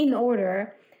everything in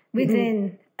order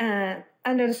within,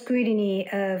 under the scrutiny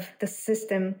of the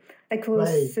system, the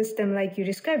closed system like you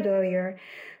described earlier.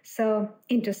 So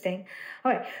interesting.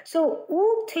 All right, so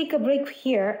we'll take a break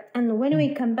here, and when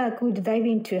we come back, we'll dive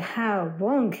into how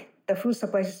wrong the food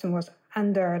supply system was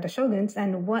under the Shoguns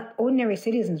and what ordinary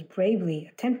citizens bravely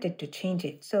attempted to change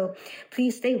it. So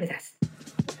please stay with us.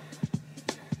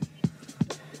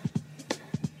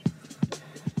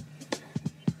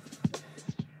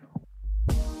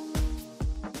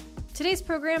 Today's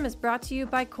program is brought to you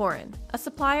by Korin, a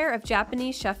supplier of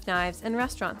Japanese chef knives and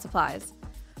restaurant supplies.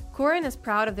 Korin is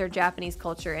proud of their Japanese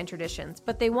culture and traditions,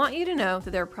 but they want you to know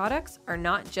that their products are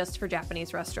not just for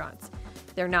Japanese restaurants.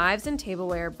 Their knives and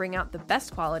tableware bring out the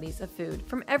best qualities of food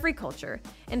from every culture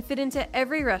and fit into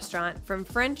every restaurant from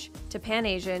French to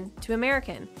Pan-Asian to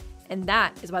American. And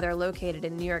that is why they're located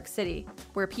in New York City,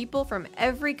 where people from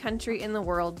every country in the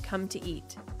world come to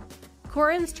eat.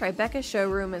 Korin's Tribeca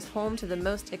showroom is home to the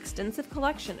most extensive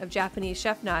collection of Japanese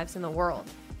chef knives in the world,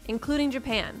 including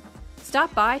Japan.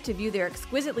 Stop by to view their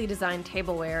exquisitely designed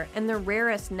tableware and the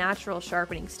rarest natural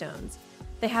sharpening stones.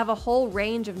 They have a whole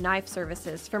range of knife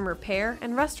services from repair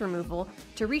and rust removal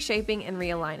to reshaping and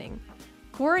realigning.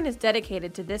 Korin is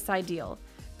dedicated to this ideal,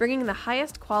 bringing the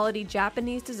highest quality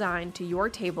Japanese design to your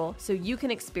table so you can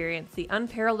experience the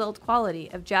unparalleled quality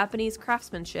of Japanese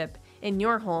craftsmanship in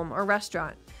your home or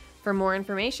restaurant. For more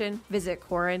information, visit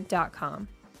Korin.com.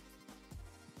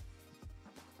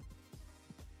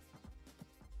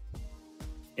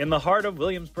 In the heart of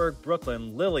Williamsburg,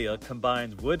 Brooklyn, Lilia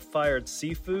combines wood-fired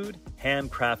seafood,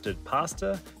 handcrafted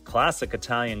pasta, classic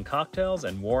Italian cocktails,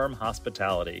 and warm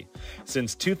hospitality.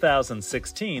 Since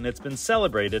 2016, it's been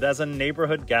celebrated as a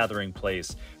neighborhood gathering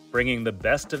place, bringing the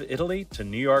best of Italy to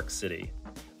New York City.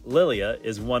 Lilia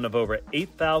is one of over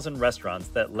 8,000 restaurants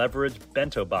that leverage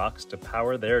Bento Box to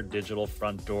power their digital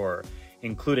front door,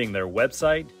 including their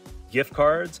website, gift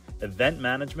cards, event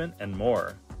management, and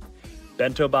more.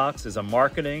 Bento Box is a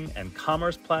marketing and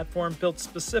commerce platform built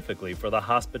specifically for the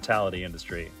hospitality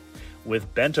industry.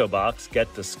 With Bento Box,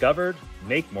 get discovered,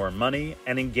 make more money,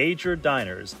 and engage your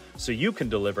diners so you can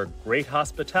deliver great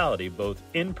hospitality both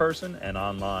in person and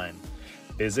online.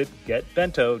 Visit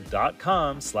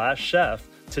getbento.com/chef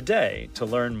today to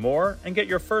learn more and get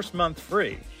your first month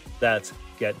free. That's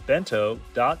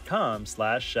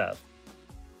getbento.com/chef.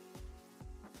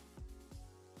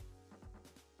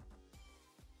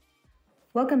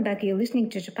 Welcome back. You're listening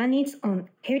to Japan Eats on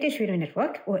Heritage Radio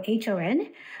Network, or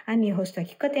HRN. I'm your host,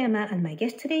 Akiko Katayama, and my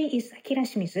guest today is Akira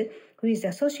Shimizu, who is the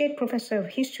Associate Professor of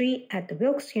History at the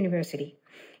Wilkes University.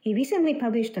 He recently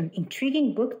published an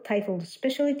intriguing book titled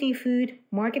Specialty Food,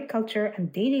 Market Culture,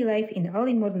 and Daily Life in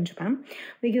Early Modern Japan,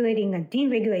 Regulating and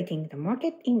Deregulating the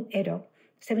Market in Edo,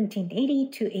 1780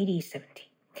 to 1870.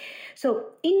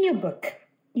 So, in your book,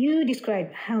 you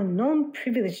describe how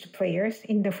non-privileged players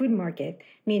in the food market,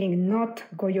 meaning not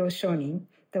goyo shonin,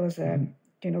 those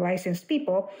licensed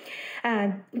people,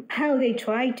 how they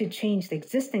tried to change the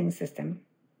existing system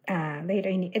later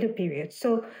in the Edo period.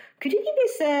 So could you give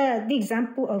us the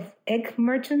example of egg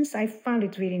merchants? I found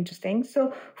it really interesting.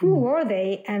 So who were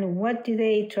they and what did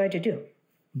they try to do?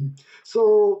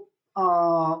 So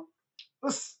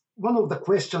that's one of the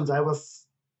questions I was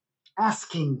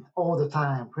asking all the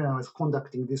time when I was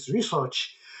conducting this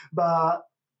research, but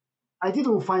I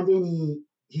didn't find any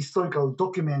historical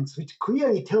documents which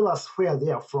clearly tell us where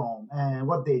they are from and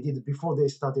what they did before they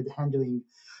started handling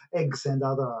eggs and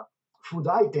other food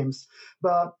items.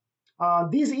 But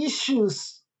these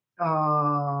issues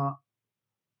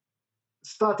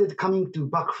started coming to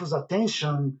Bakufu's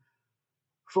attention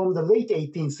from the late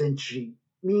 18th century,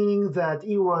 meaning that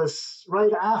it was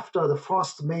right after the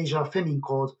first major famine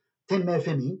called Tenmei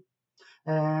famine.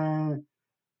 And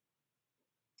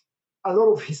a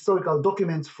lot of historical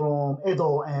documents from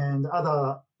Edo and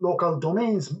other local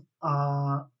domains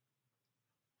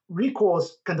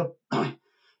records kind of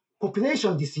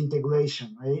population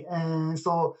disintegration, right? And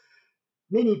so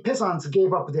many peasants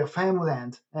gave up their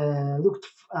farmland and looked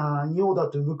in order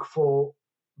to look for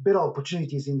better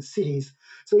opportunities in cities.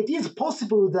 So it is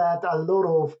possible that a lot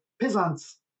of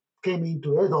peasants came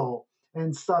into Edo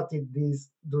and started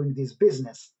doing this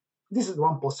business. This is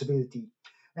one possibility.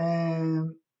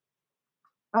 And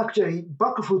actually,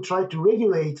 Bakufu tried to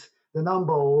regulate the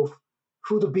number of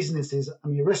food businesses,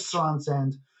 restaurants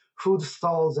and food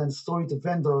stalls and street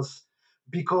vendors,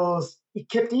 because it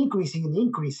kept increasing and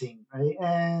increasing, right?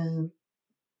 And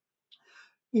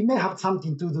it may have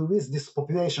something to do with this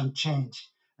population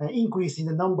change, increase in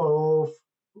the number of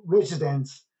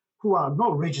residents who are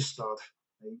not registered,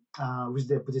 right, with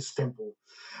their Buddhist temple.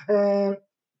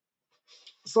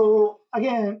 So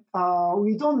again,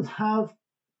 we don't have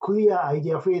clear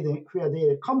idea where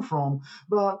they come from,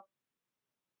 but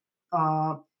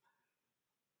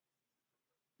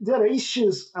there are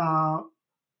issues.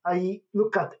 I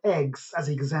look at eggs as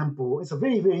an example. It's a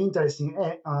very, very interesting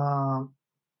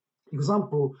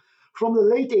example. From the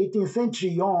late 18th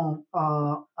century on,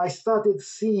 I started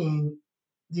seeing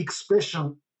the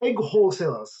expression egg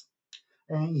wholesalers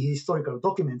in historical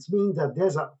documents, meaning that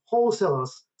there's a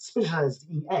wholesalers specialized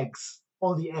in eggs,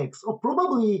 only eggs, or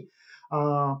probably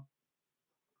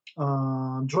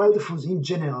dried foods in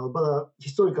general, but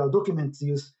historical documents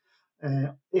use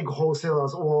egg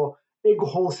wholesalers or egg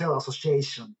wholesale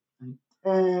association.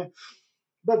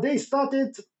 But they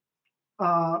started,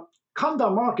 Kanda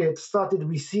market started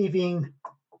receiving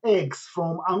eggs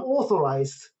from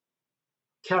unauthorized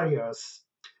carriers.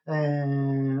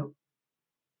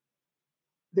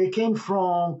 They came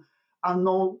from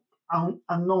unknown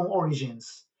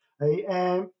origins. Right?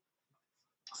 And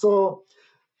so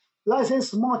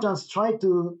licensed merchants try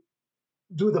to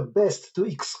do the best to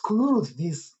exclude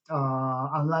these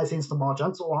unlicensed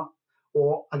merchants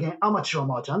or again, amateur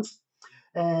merchants.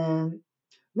 And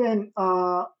then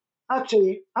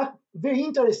actually, a very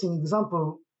interesting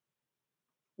example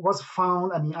was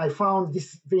found. I found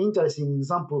this very interesting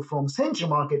example from Senju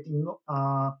Market in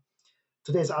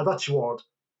today's Adachi World.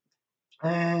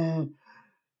 And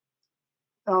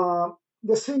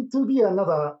there seemed to be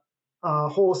another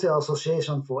wholesale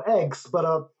association for eggs,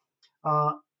 but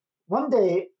one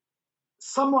day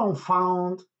someone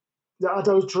found the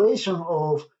adulteration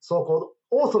of so-called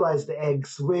authorized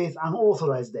eggs with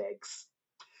unauthorized eggs.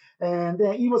 And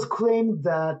then it was claimed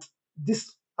that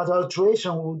this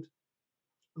adulteration would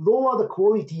lower the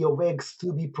quality of eggs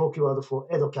to be procured for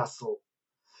Edo Castle.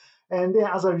 And then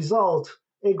as a result,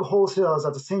 egg wholesalers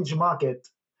at the Senju Market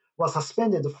were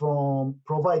suspended from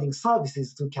providing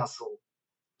services to Castle.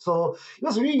 So it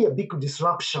was really a big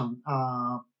disruption,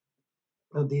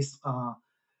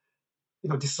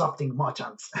 disrupting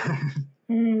merchants.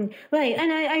 Right,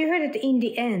 and I heard it in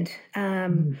the end.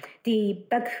 The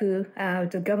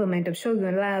Bakufu, the government of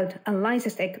Shogun, allowed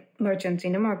unlicensed egg merchants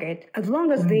in the market as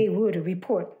long as they would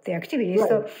report their activities.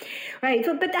 So, right.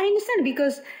 So, but I understand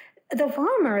because the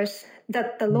farmers,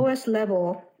 that the lowest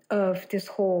level of this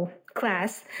whole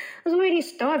class, was already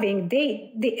starving.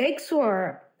 The eggs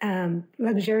were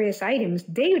luxurious items.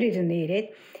 They didn't need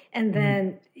it, and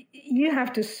then you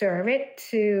have to serve it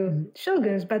to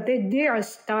shoguns, but they are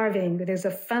starving. There's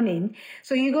a famine,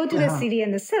 so you go to the city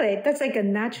and sell it. That's like a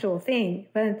natural thing.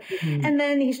 But and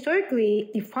then historically,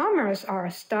 the farmers are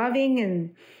starving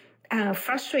and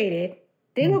frustrated.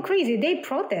 They go crazy. They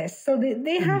protest. So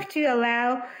they have to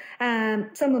allow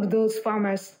some of those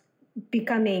farmers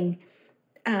becoming,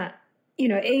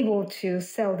 able to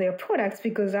sell their products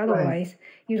because otherwise,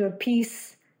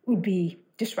 peace would be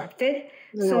disrupted.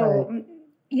 So,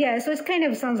 so it kind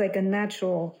of sounds like a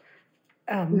natural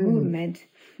movement.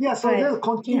 Yeah, so there's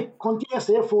continuous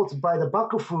efforts by the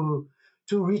Bakufu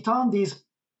to return these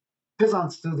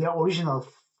peasants to their original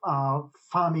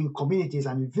farming communities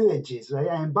and villages, right?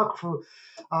 And Bakufu,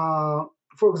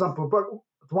 for example,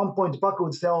 at one point, Bakufu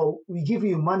would say, "Oh, we give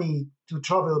you money to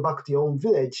travel back to your own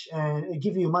village, and we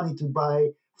give you money to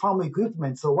buy farm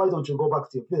equipment. So why don't you go back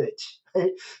to your village?"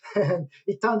 Right? And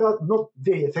it turned out not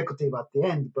very effective at the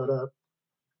end, but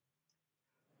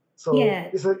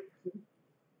it's a.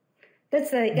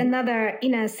 That's like another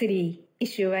inner city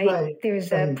issue, right?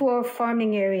 There's a poor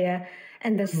farming area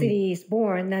and the city is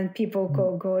born and people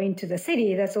go into the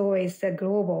city. That's always a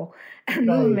global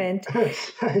movement.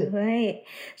 Right.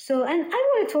 So, and I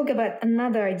want to talk about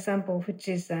another example, which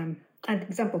is an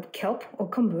example of kelp or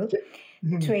kombu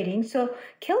trading. So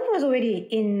kelp was already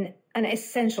in an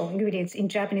essential ingredient in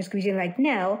Japanese cuisine like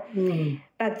now,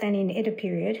 back then in the Edo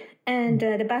period. And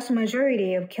the vast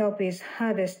majority of kelp is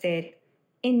harvested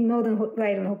in northern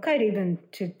Hokkaido even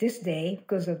to this day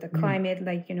because of the climate,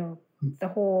 the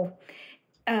whole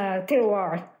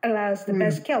terroir allows the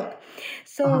best kelp.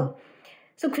 So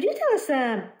could you tell us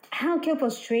how kelp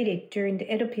was traded during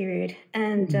the Edo period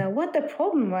and what the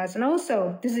problem was? And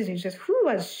also, this is just who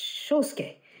was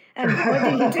Shosuke? And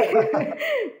what did he do?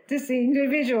 This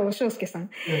individual Shosuke-san.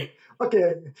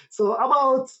 Okay, so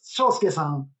about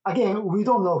Shosuke-san, again, we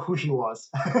don't know who he was.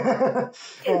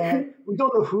 We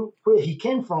don't know where he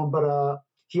came from, but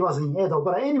he was in Edo.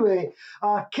 But anyway,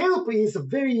 kelp is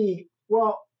very,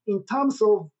 in terms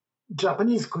of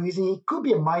Japanese cuisine, it could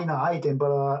be a minor item,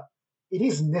 but it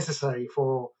is necessary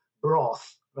for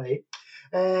broth, right?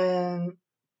 And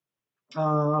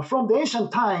from the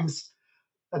ancient times,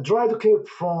 dried kelp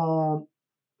from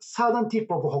southern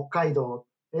tip of Hokkaido,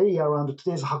 area around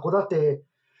today's Hakodate,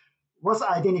 was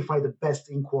identified the best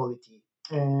in quality.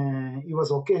 And it was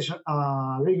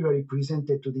regularly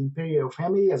presented to the imperial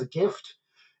family as a gift.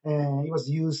 And it was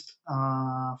used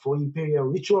for imperial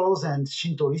rituals and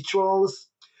Shinto rituals.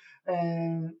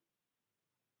 And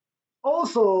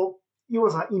also, it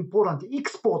was an important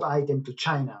export item to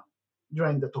China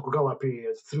during the Tokugawa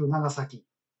period through Nagasaki.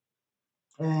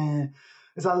 And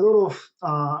there's a lot of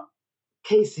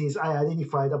cases I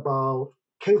identified about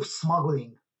kelp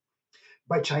smuggling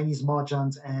by Chinese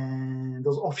merchants and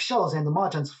those officials and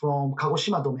merchants from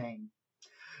Kagoshima domain.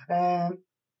 And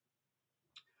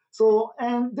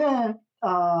then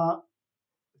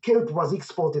kelp was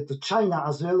exported to China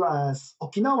as well as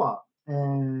Okinawa.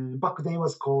 And back then it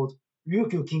was called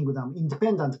Ryukyu Kingdom,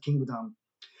 independent kingdom,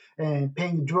 and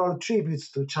paying dual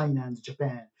tributes to China and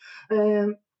Japan.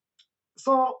 And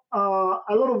so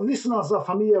a lot of listeners are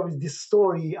familiar with this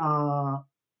story.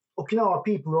 Okinawa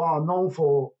people are known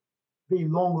for very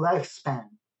long lifespan.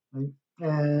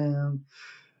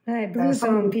 Right?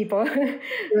 Some people.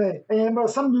 Right. And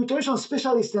some nutrition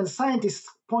specialists and scientists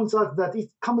point out that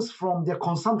it comes from their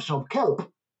consumption of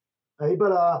kelp. Right?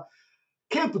 But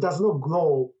kelp does not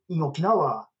grow in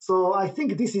Okinawa. So I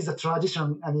think this is a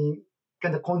tradition,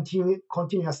 kind of continuous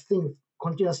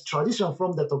tradition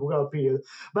from the Tokugawa period.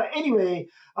 But anyway,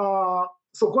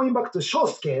 so going back to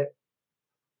Shosuke,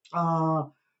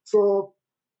 so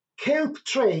kelp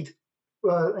trade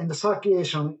and the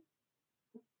circulation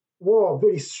were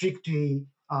very strictly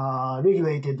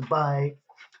regulated by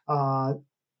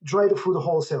dried food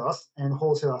wholesalers and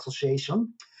wholesale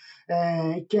association.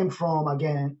 And it came from,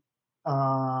 again,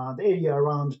 the area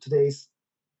around today's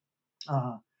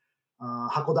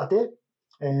Hakodate.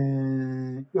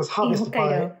 And it was harvested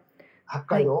by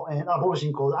Hokkaido and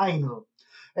aborigine called Ainu.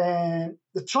 And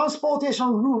the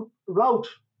transportation route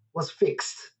was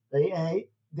fixed. Right? And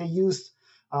they used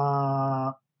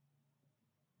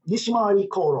Nishimari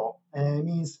Koro,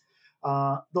 means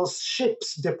those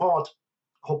ships depart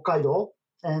Hokkaido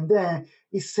and then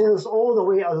it sails all the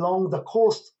way along the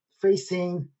coast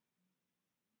facing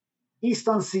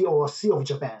Eastern Sea or Sea of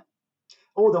Japan,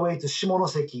 all the way to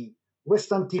Shimonoseki,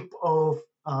 western tip of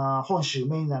Honshu,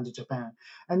 mainland Japan,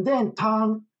 and then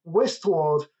turn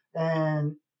westward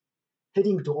and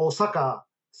heading to Osaka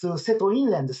through Seto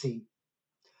Inland Sea.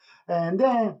 And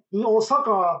then in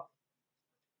Osaka,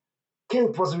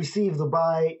 kelp was received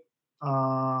by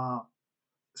a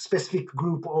specific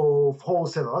group of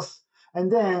wholesalers,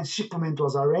 and then shipment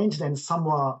was arranged and some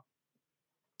were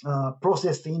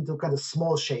processed into kind of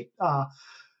small shape,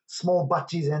 small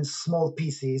batches and small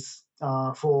pieces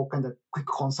for kind of quick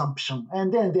consumption,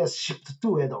 and then they're shipped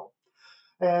to Edo.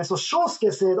 So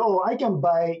Shosuke said, "Oh, I can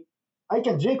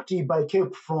directly buy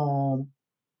kelp from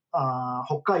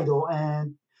Hokkaido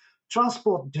and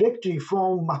transport directly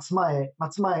from Matsumae."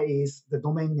 Matsumae is the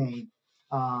domain name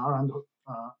around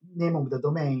name of the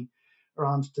domain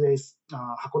around today's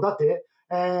Hakodate,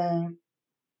 and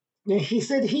then he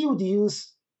said he would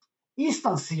use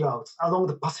eastern sea routes along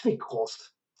the Pacific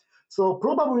coast. So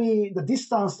probably the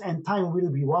distance and time will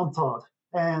be 1/3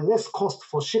 and less cost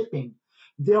for shipping.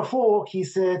 Therefore, he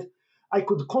said, I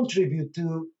could contribute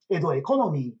to Edo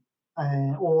economy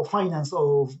or finance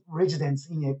of residents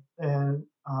in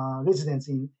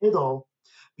Edo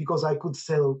because I could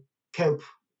sell kelp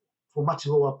for much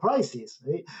lower prices.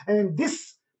 Right? And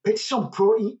this petition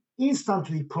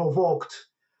instantly provoked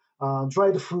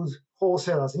dried food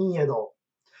wholesalers in Edo.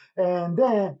 And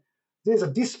then there's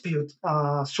a dispute,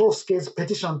 Shosuke's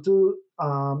petition to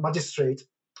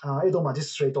Edo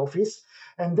Magistrate Office,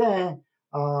 and then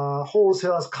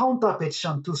wholesalers counter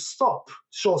petition to stop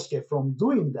Shosuke from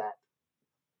doing that.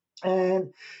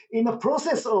 And in the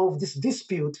process of this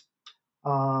dispute,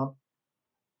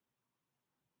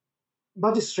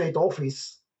 Magistrate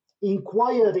Office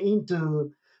inquired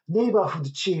into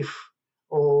neighborhood chief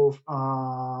of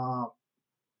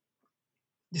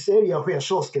this area where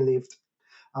Shosuke lived.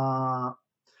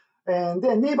 And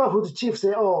then neighborhood chief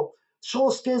said, "Oh,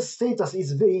 Shosuke's status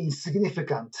is very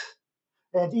insignificant,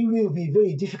 and it will be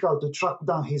very difficult to track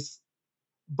down his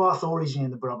birth origin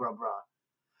and blah, blah, blah."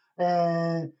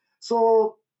 And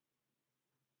so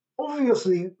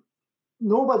obviously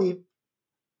nobody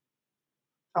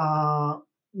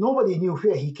knew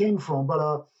where he came from,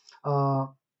 but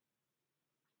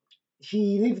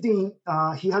he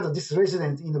had this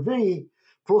resident in a very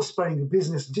prospering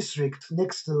business district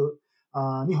next to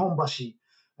Nihonbashi.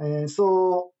 And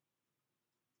so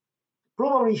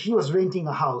probably he was renting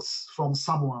a house from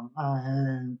someone.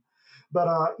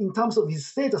 But in terms of his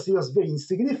status, he was very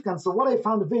insignificant. So what I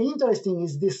found very interesting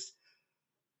is this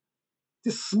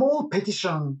small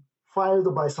petition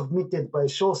submitted by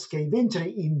Shosuke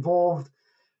eventually involved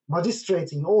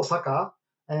magistrates in Osaka,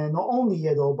 and not only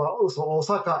Edo, but also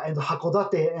Osaka and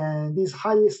Hakodate, and these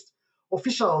highest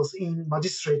officials in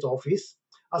magistrate office,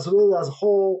 as well as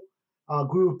whole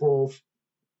group of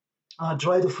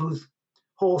dried food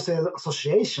wholesale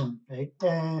association. Right?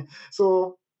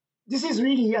 So this is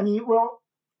really,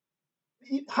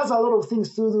 it has a lot of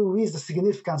things to do with the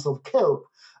significance of kelp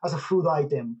as a food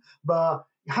item, but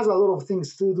it has a lot of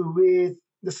things to do with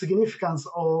the significance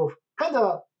of kind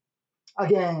of,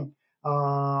 again,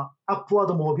 upward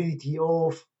mobility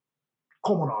of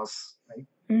commoners. Right?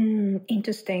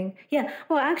 Interesting. Yeah.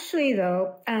 Well, actually,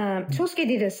 though, Shosuke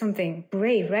did something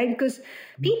brave, right? Because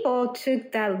people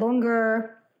took that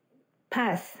longer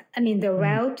path, the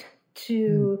route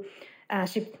to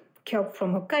ship kelp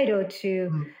from Hokkaido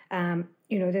to,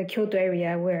 the Kyoto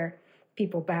area where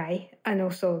people buy, and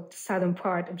also the southern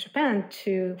part of Japan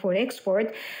for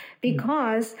export,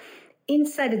 because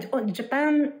inside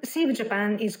Japan, Sea of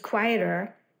Japan is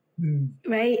quieter,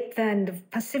 right, than the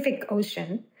Pacific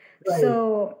Ocean. Right.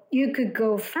 So you could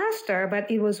go faster, but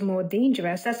it was more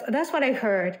dangerous. That's what I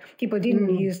heard. People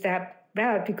didn't use that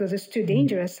route because it's too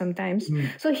dangerous sometimes.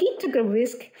 So he took a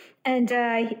risk, and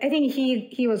I think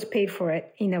he was paid for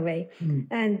it in a way.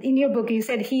 And in your book, you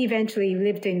said he eventually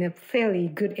lived in a fairly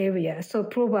good area. So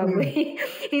probably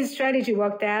his strategy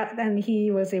worked out, and he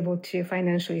was able to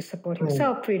financially support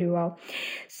himself pretty well.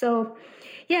 So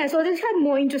yeah, so there's had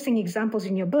more interesting examples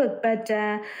in your book, but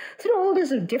through all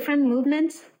these different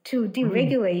movements to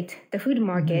deregulate the food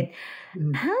market,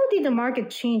 how did the market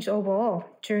change overall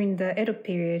during the Edo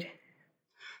period?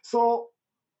 So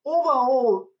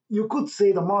overall, you could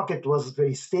say the market was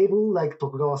very stable, like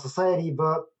Tokugawa society,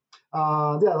 but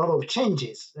there are a lot of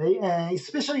changes, right? And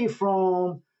especially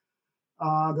from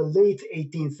the late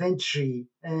 18th century,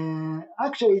 and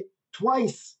actually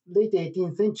twice late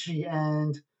 18th century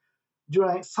and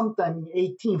during sometime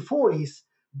in 1840s,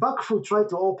 Bakufu tried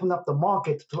to open up the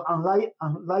market to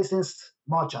unlicensed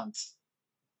merchants.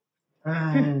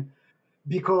 And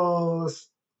because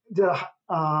there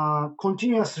are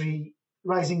continuously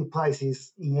rising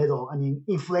prices in Edo, I mean,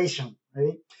 inflation,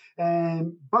 right?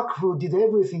 And Bakufu did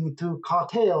everything to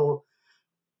curtail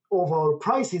overall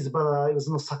prices, but it was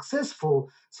not successful.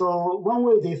 So one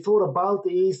way they thought about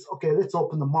is, okay, let's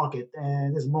open the market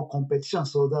and there's more competition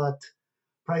so that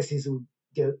prices will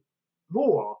get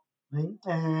lower, right?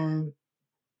 And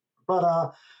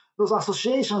but those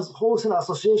associations, wholesale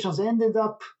associations, ended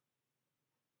up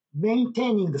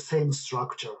maintaining the same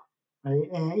structure, right?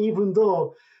 And even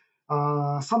though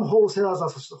some wholesale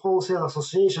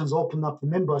associations open up the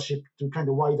membership to kind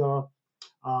of wider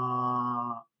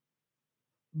uh,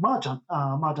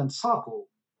 merchant circle.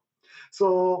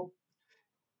 So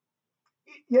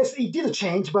yes, it did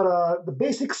change, but the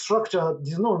basic structure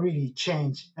did not really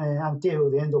change until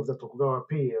the end of the Tokugawa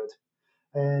period.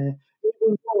 Even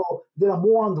though there are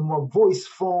more and more voice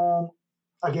from,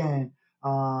 again,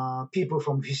 people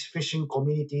from fishing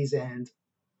communities and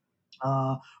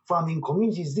farming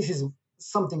communities. This is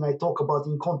something I talk about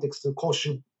in context of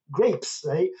Koshu grapes,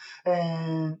 right?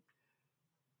 And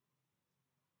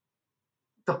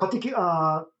the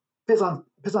particular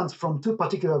peasants from two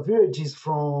particular villages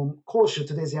from Koshu,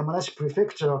 today's Yamanashi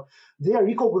Prefecture, they are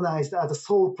recognized as the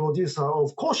sole producer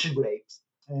of Koshu grapes,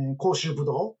 Koshu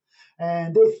Budo.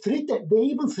 And they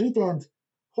even threatened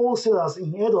wholesalers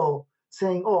in Edo,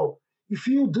 saying, "Oh, if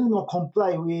you do not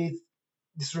comply with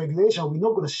this regulation, we're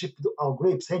not going to ship our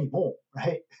grapes anymore,"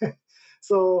 right?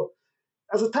 So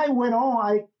as the time went on,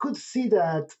 I could see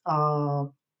that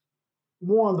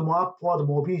more and more upward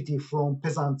mobility from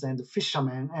peasants and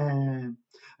fishermen, and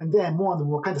then more and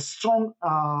more kind of strong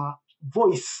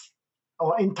voice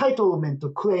or entitlement to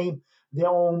claim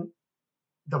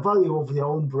the value of their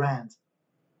own brand.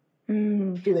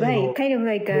 Right, kind of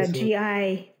like a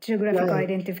GI, geographical Yeah.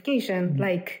 identification,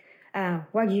 like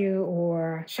Wagyu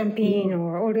or Champagne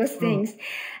or all those things.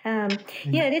 Yeah,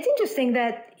 it's interesting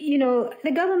that,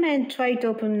 the government tried to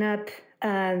open up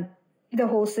the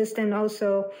whole system.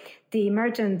 Also, the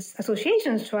merchants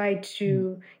associations tried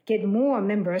to get more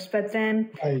members, but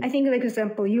then I think, like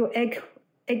example, your egg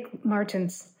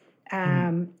merchants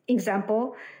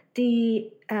example, the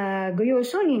Goyo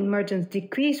Shonin merchants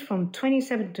decreased from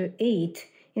 27 to 8.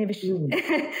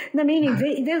 The meaning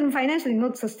it isn't financially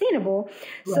not sustainable.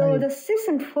 So the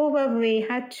system probably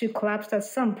had to collapse at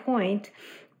some point.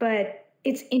 But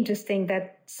it's interesting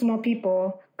that small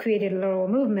people created little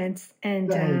movements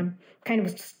and kind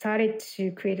of started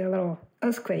to create a little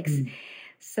earthquakes.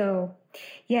 So,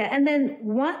 yeah. And then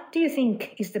what do you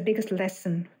think is the biggest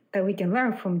lesson that we can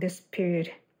learn from this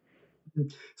period?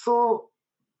 So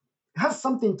it has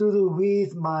something to do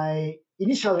with my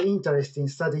initial interest in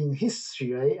studying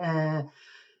history, right? And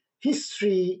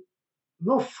history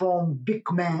not from big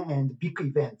men and big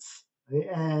events. Right?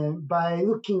 And by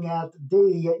looking at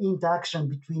daily interaction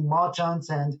between merchants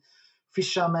and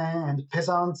fishermen and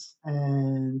peasants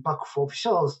and Bakufu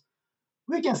officials,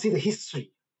 we can see the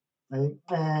history. Right?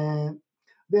 And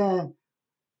then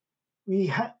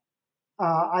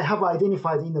I have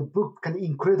identified in the book an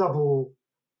incredible,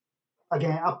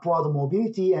 again, upward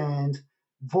mobility and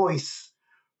voice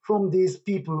from these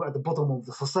people at the bottom of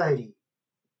the society.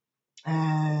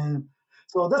 And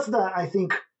so that's I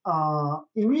think,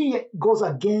 it really goes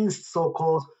against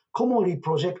so-called commonly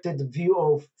projected view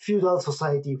of feudal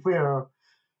society where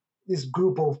this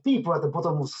group of people at the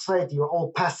bottom of society are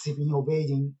all passive in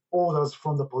obeying orders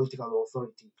from the political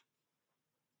authority.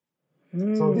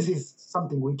 So this is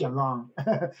something we can learn.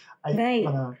 I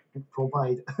want to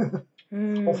provide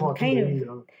offer to the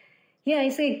reader. Yeah,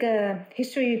 it's like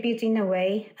history repeats in a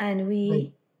way, and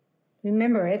we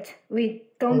remember it. We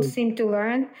don't seem to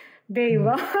learn very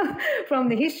well from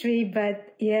the history,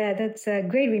 but yeah, that's a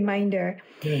great reminder.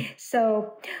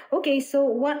 So, okay, so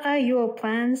what are your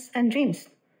plans and dreams?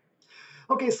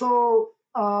 Okay, so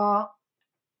I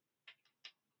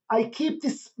keep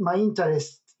my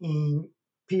interest in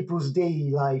people's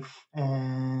daily life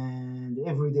and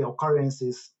everyday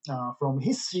occurrences from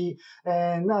history.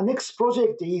 And next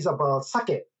project is about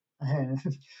sake.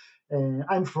 And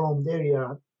I'm from the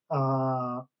area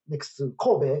next to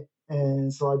Kobe,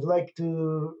 and so I'd like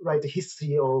to write the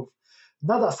history of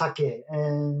Nada sake.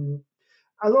 And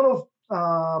a lot of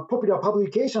popular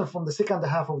publications from the second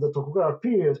half of the Tokugawa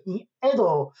period in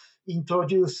Edo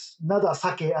introduced Nada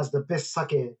sake as the best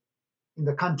sake in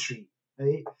the country.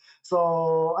 Right?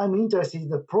 So I'm interested in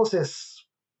the process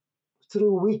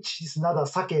through which this Nada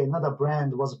sake, Nada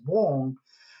brand was born.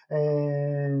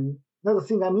 And another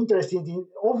thing I'm interested in,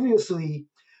 obviously,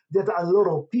 that a lot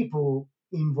of people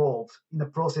involved in the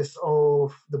process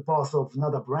of the birth of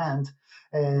another brand.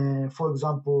 And for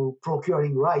example,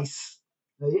 procuring rice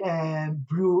and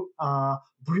brew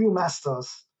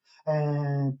masters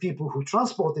and people who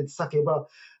transported sake. But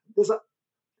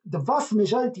the vast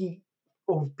majority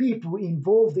of people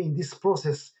involved in this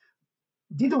process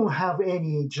didn't have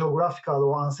any geographical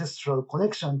or ancestral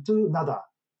connection to Nada.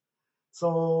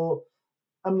 So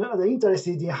I'm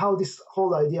interested in how this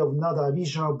whole idea of Nada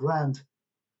regional brand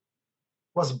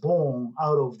was born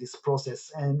out of this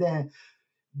process and then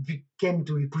became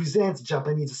to represent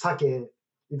Japanese sake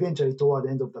eventually toward the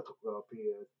end of the Tokugawa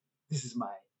period. This is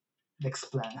my next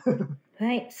plan.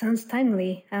 Right, sounds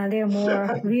timely. There are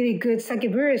more really good sake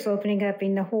breweries opening up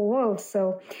in the whole world.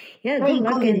 So, yeah, good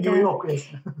luck. In New York, yes.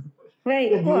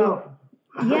 Right, yeah, well,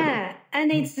 yeah,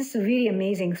 and it's just really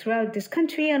amazing throughout this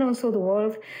country and also the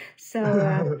world.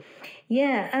 So,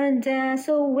 yeah, and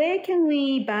so where can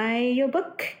we buy your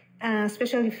book,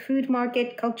 especially Food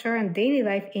Market, Culture, and Daily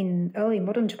Life in Early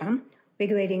Modern Japan,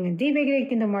 Regulating and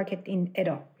Deregulating the Market in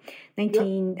Edo,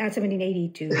 1780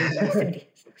 to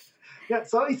 1776. Yeah,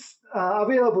 so it's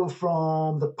available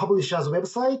from the publisher's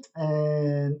website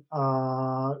and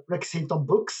Lexington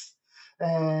Books,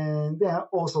 and they're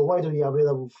also widely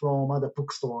available from other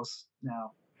bookstores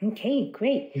now. Okay,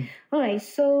 great. All right,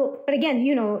 so, but again,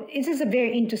 this is a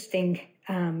very interesting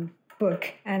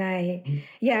book, and I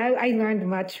learned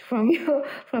much from your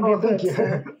book. Thank you.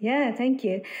 So, yeah, thank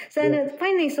you. So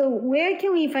finally, so where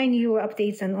can we find your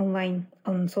updates and online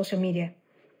on social media?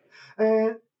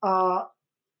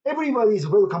 Everybody is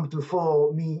welcome to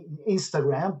follow me on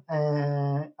Instagram.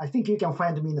 I think you can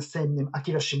find me in the same name,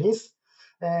 Akira Shimiz.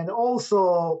 And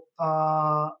also,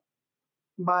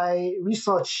 my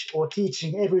research or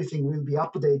teaching, everything will be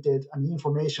updated and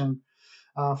information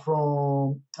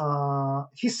from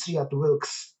History at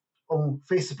Wilkes on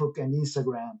Facebook and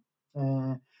Instagram.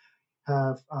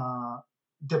 Have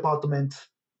department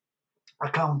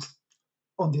account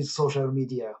on this social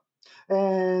media.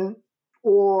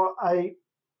 Or I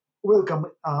welcome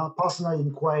personal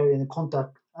inquiry and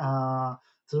contact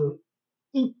through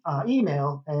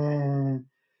email, and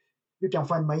you can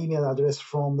find my email address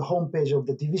from the homepage of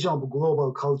the Division of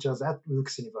Global Cultures at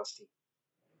Wilkes University.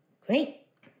 Great.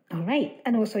 All right.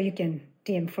 And also you can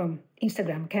DM from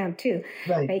Instagram account too.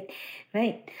 Right.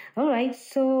 All right.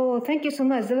 So thank you so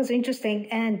much. That was interesting.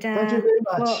 And thank you very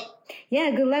much. Well,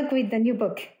 yeah, good luck with the new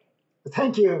book.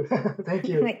 Thank you. Thank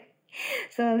you. Right.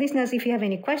 So listeners, if you have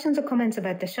any questions or comments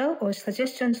about the show or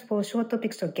suggestions for short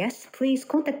topics or guests, please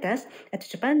contact us at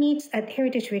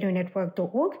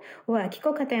japaneats@heritageradionetwork.org or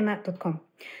akikokatayama.com.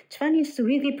 Japan Eats is a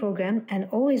weekly program and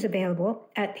always available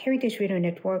at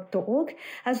heritageradionetwork.org,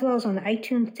 as well as on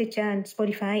iTunes, Stitcher, and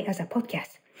Spotify as a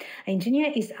podcast. Our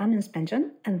engineer is Armin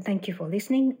Spenjon, and thank you for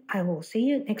listening. I will see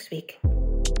you next week.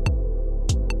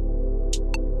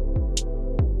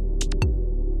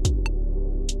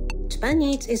 Japan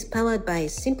Eats is powered by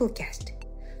Simplecast.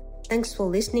 Thanks for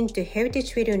listening to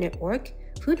Heritage Radio Network,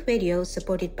 food radio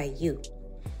supported by you.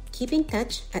 Keep in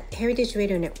touch at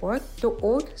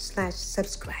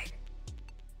heritageradionetwork.org/subscribe.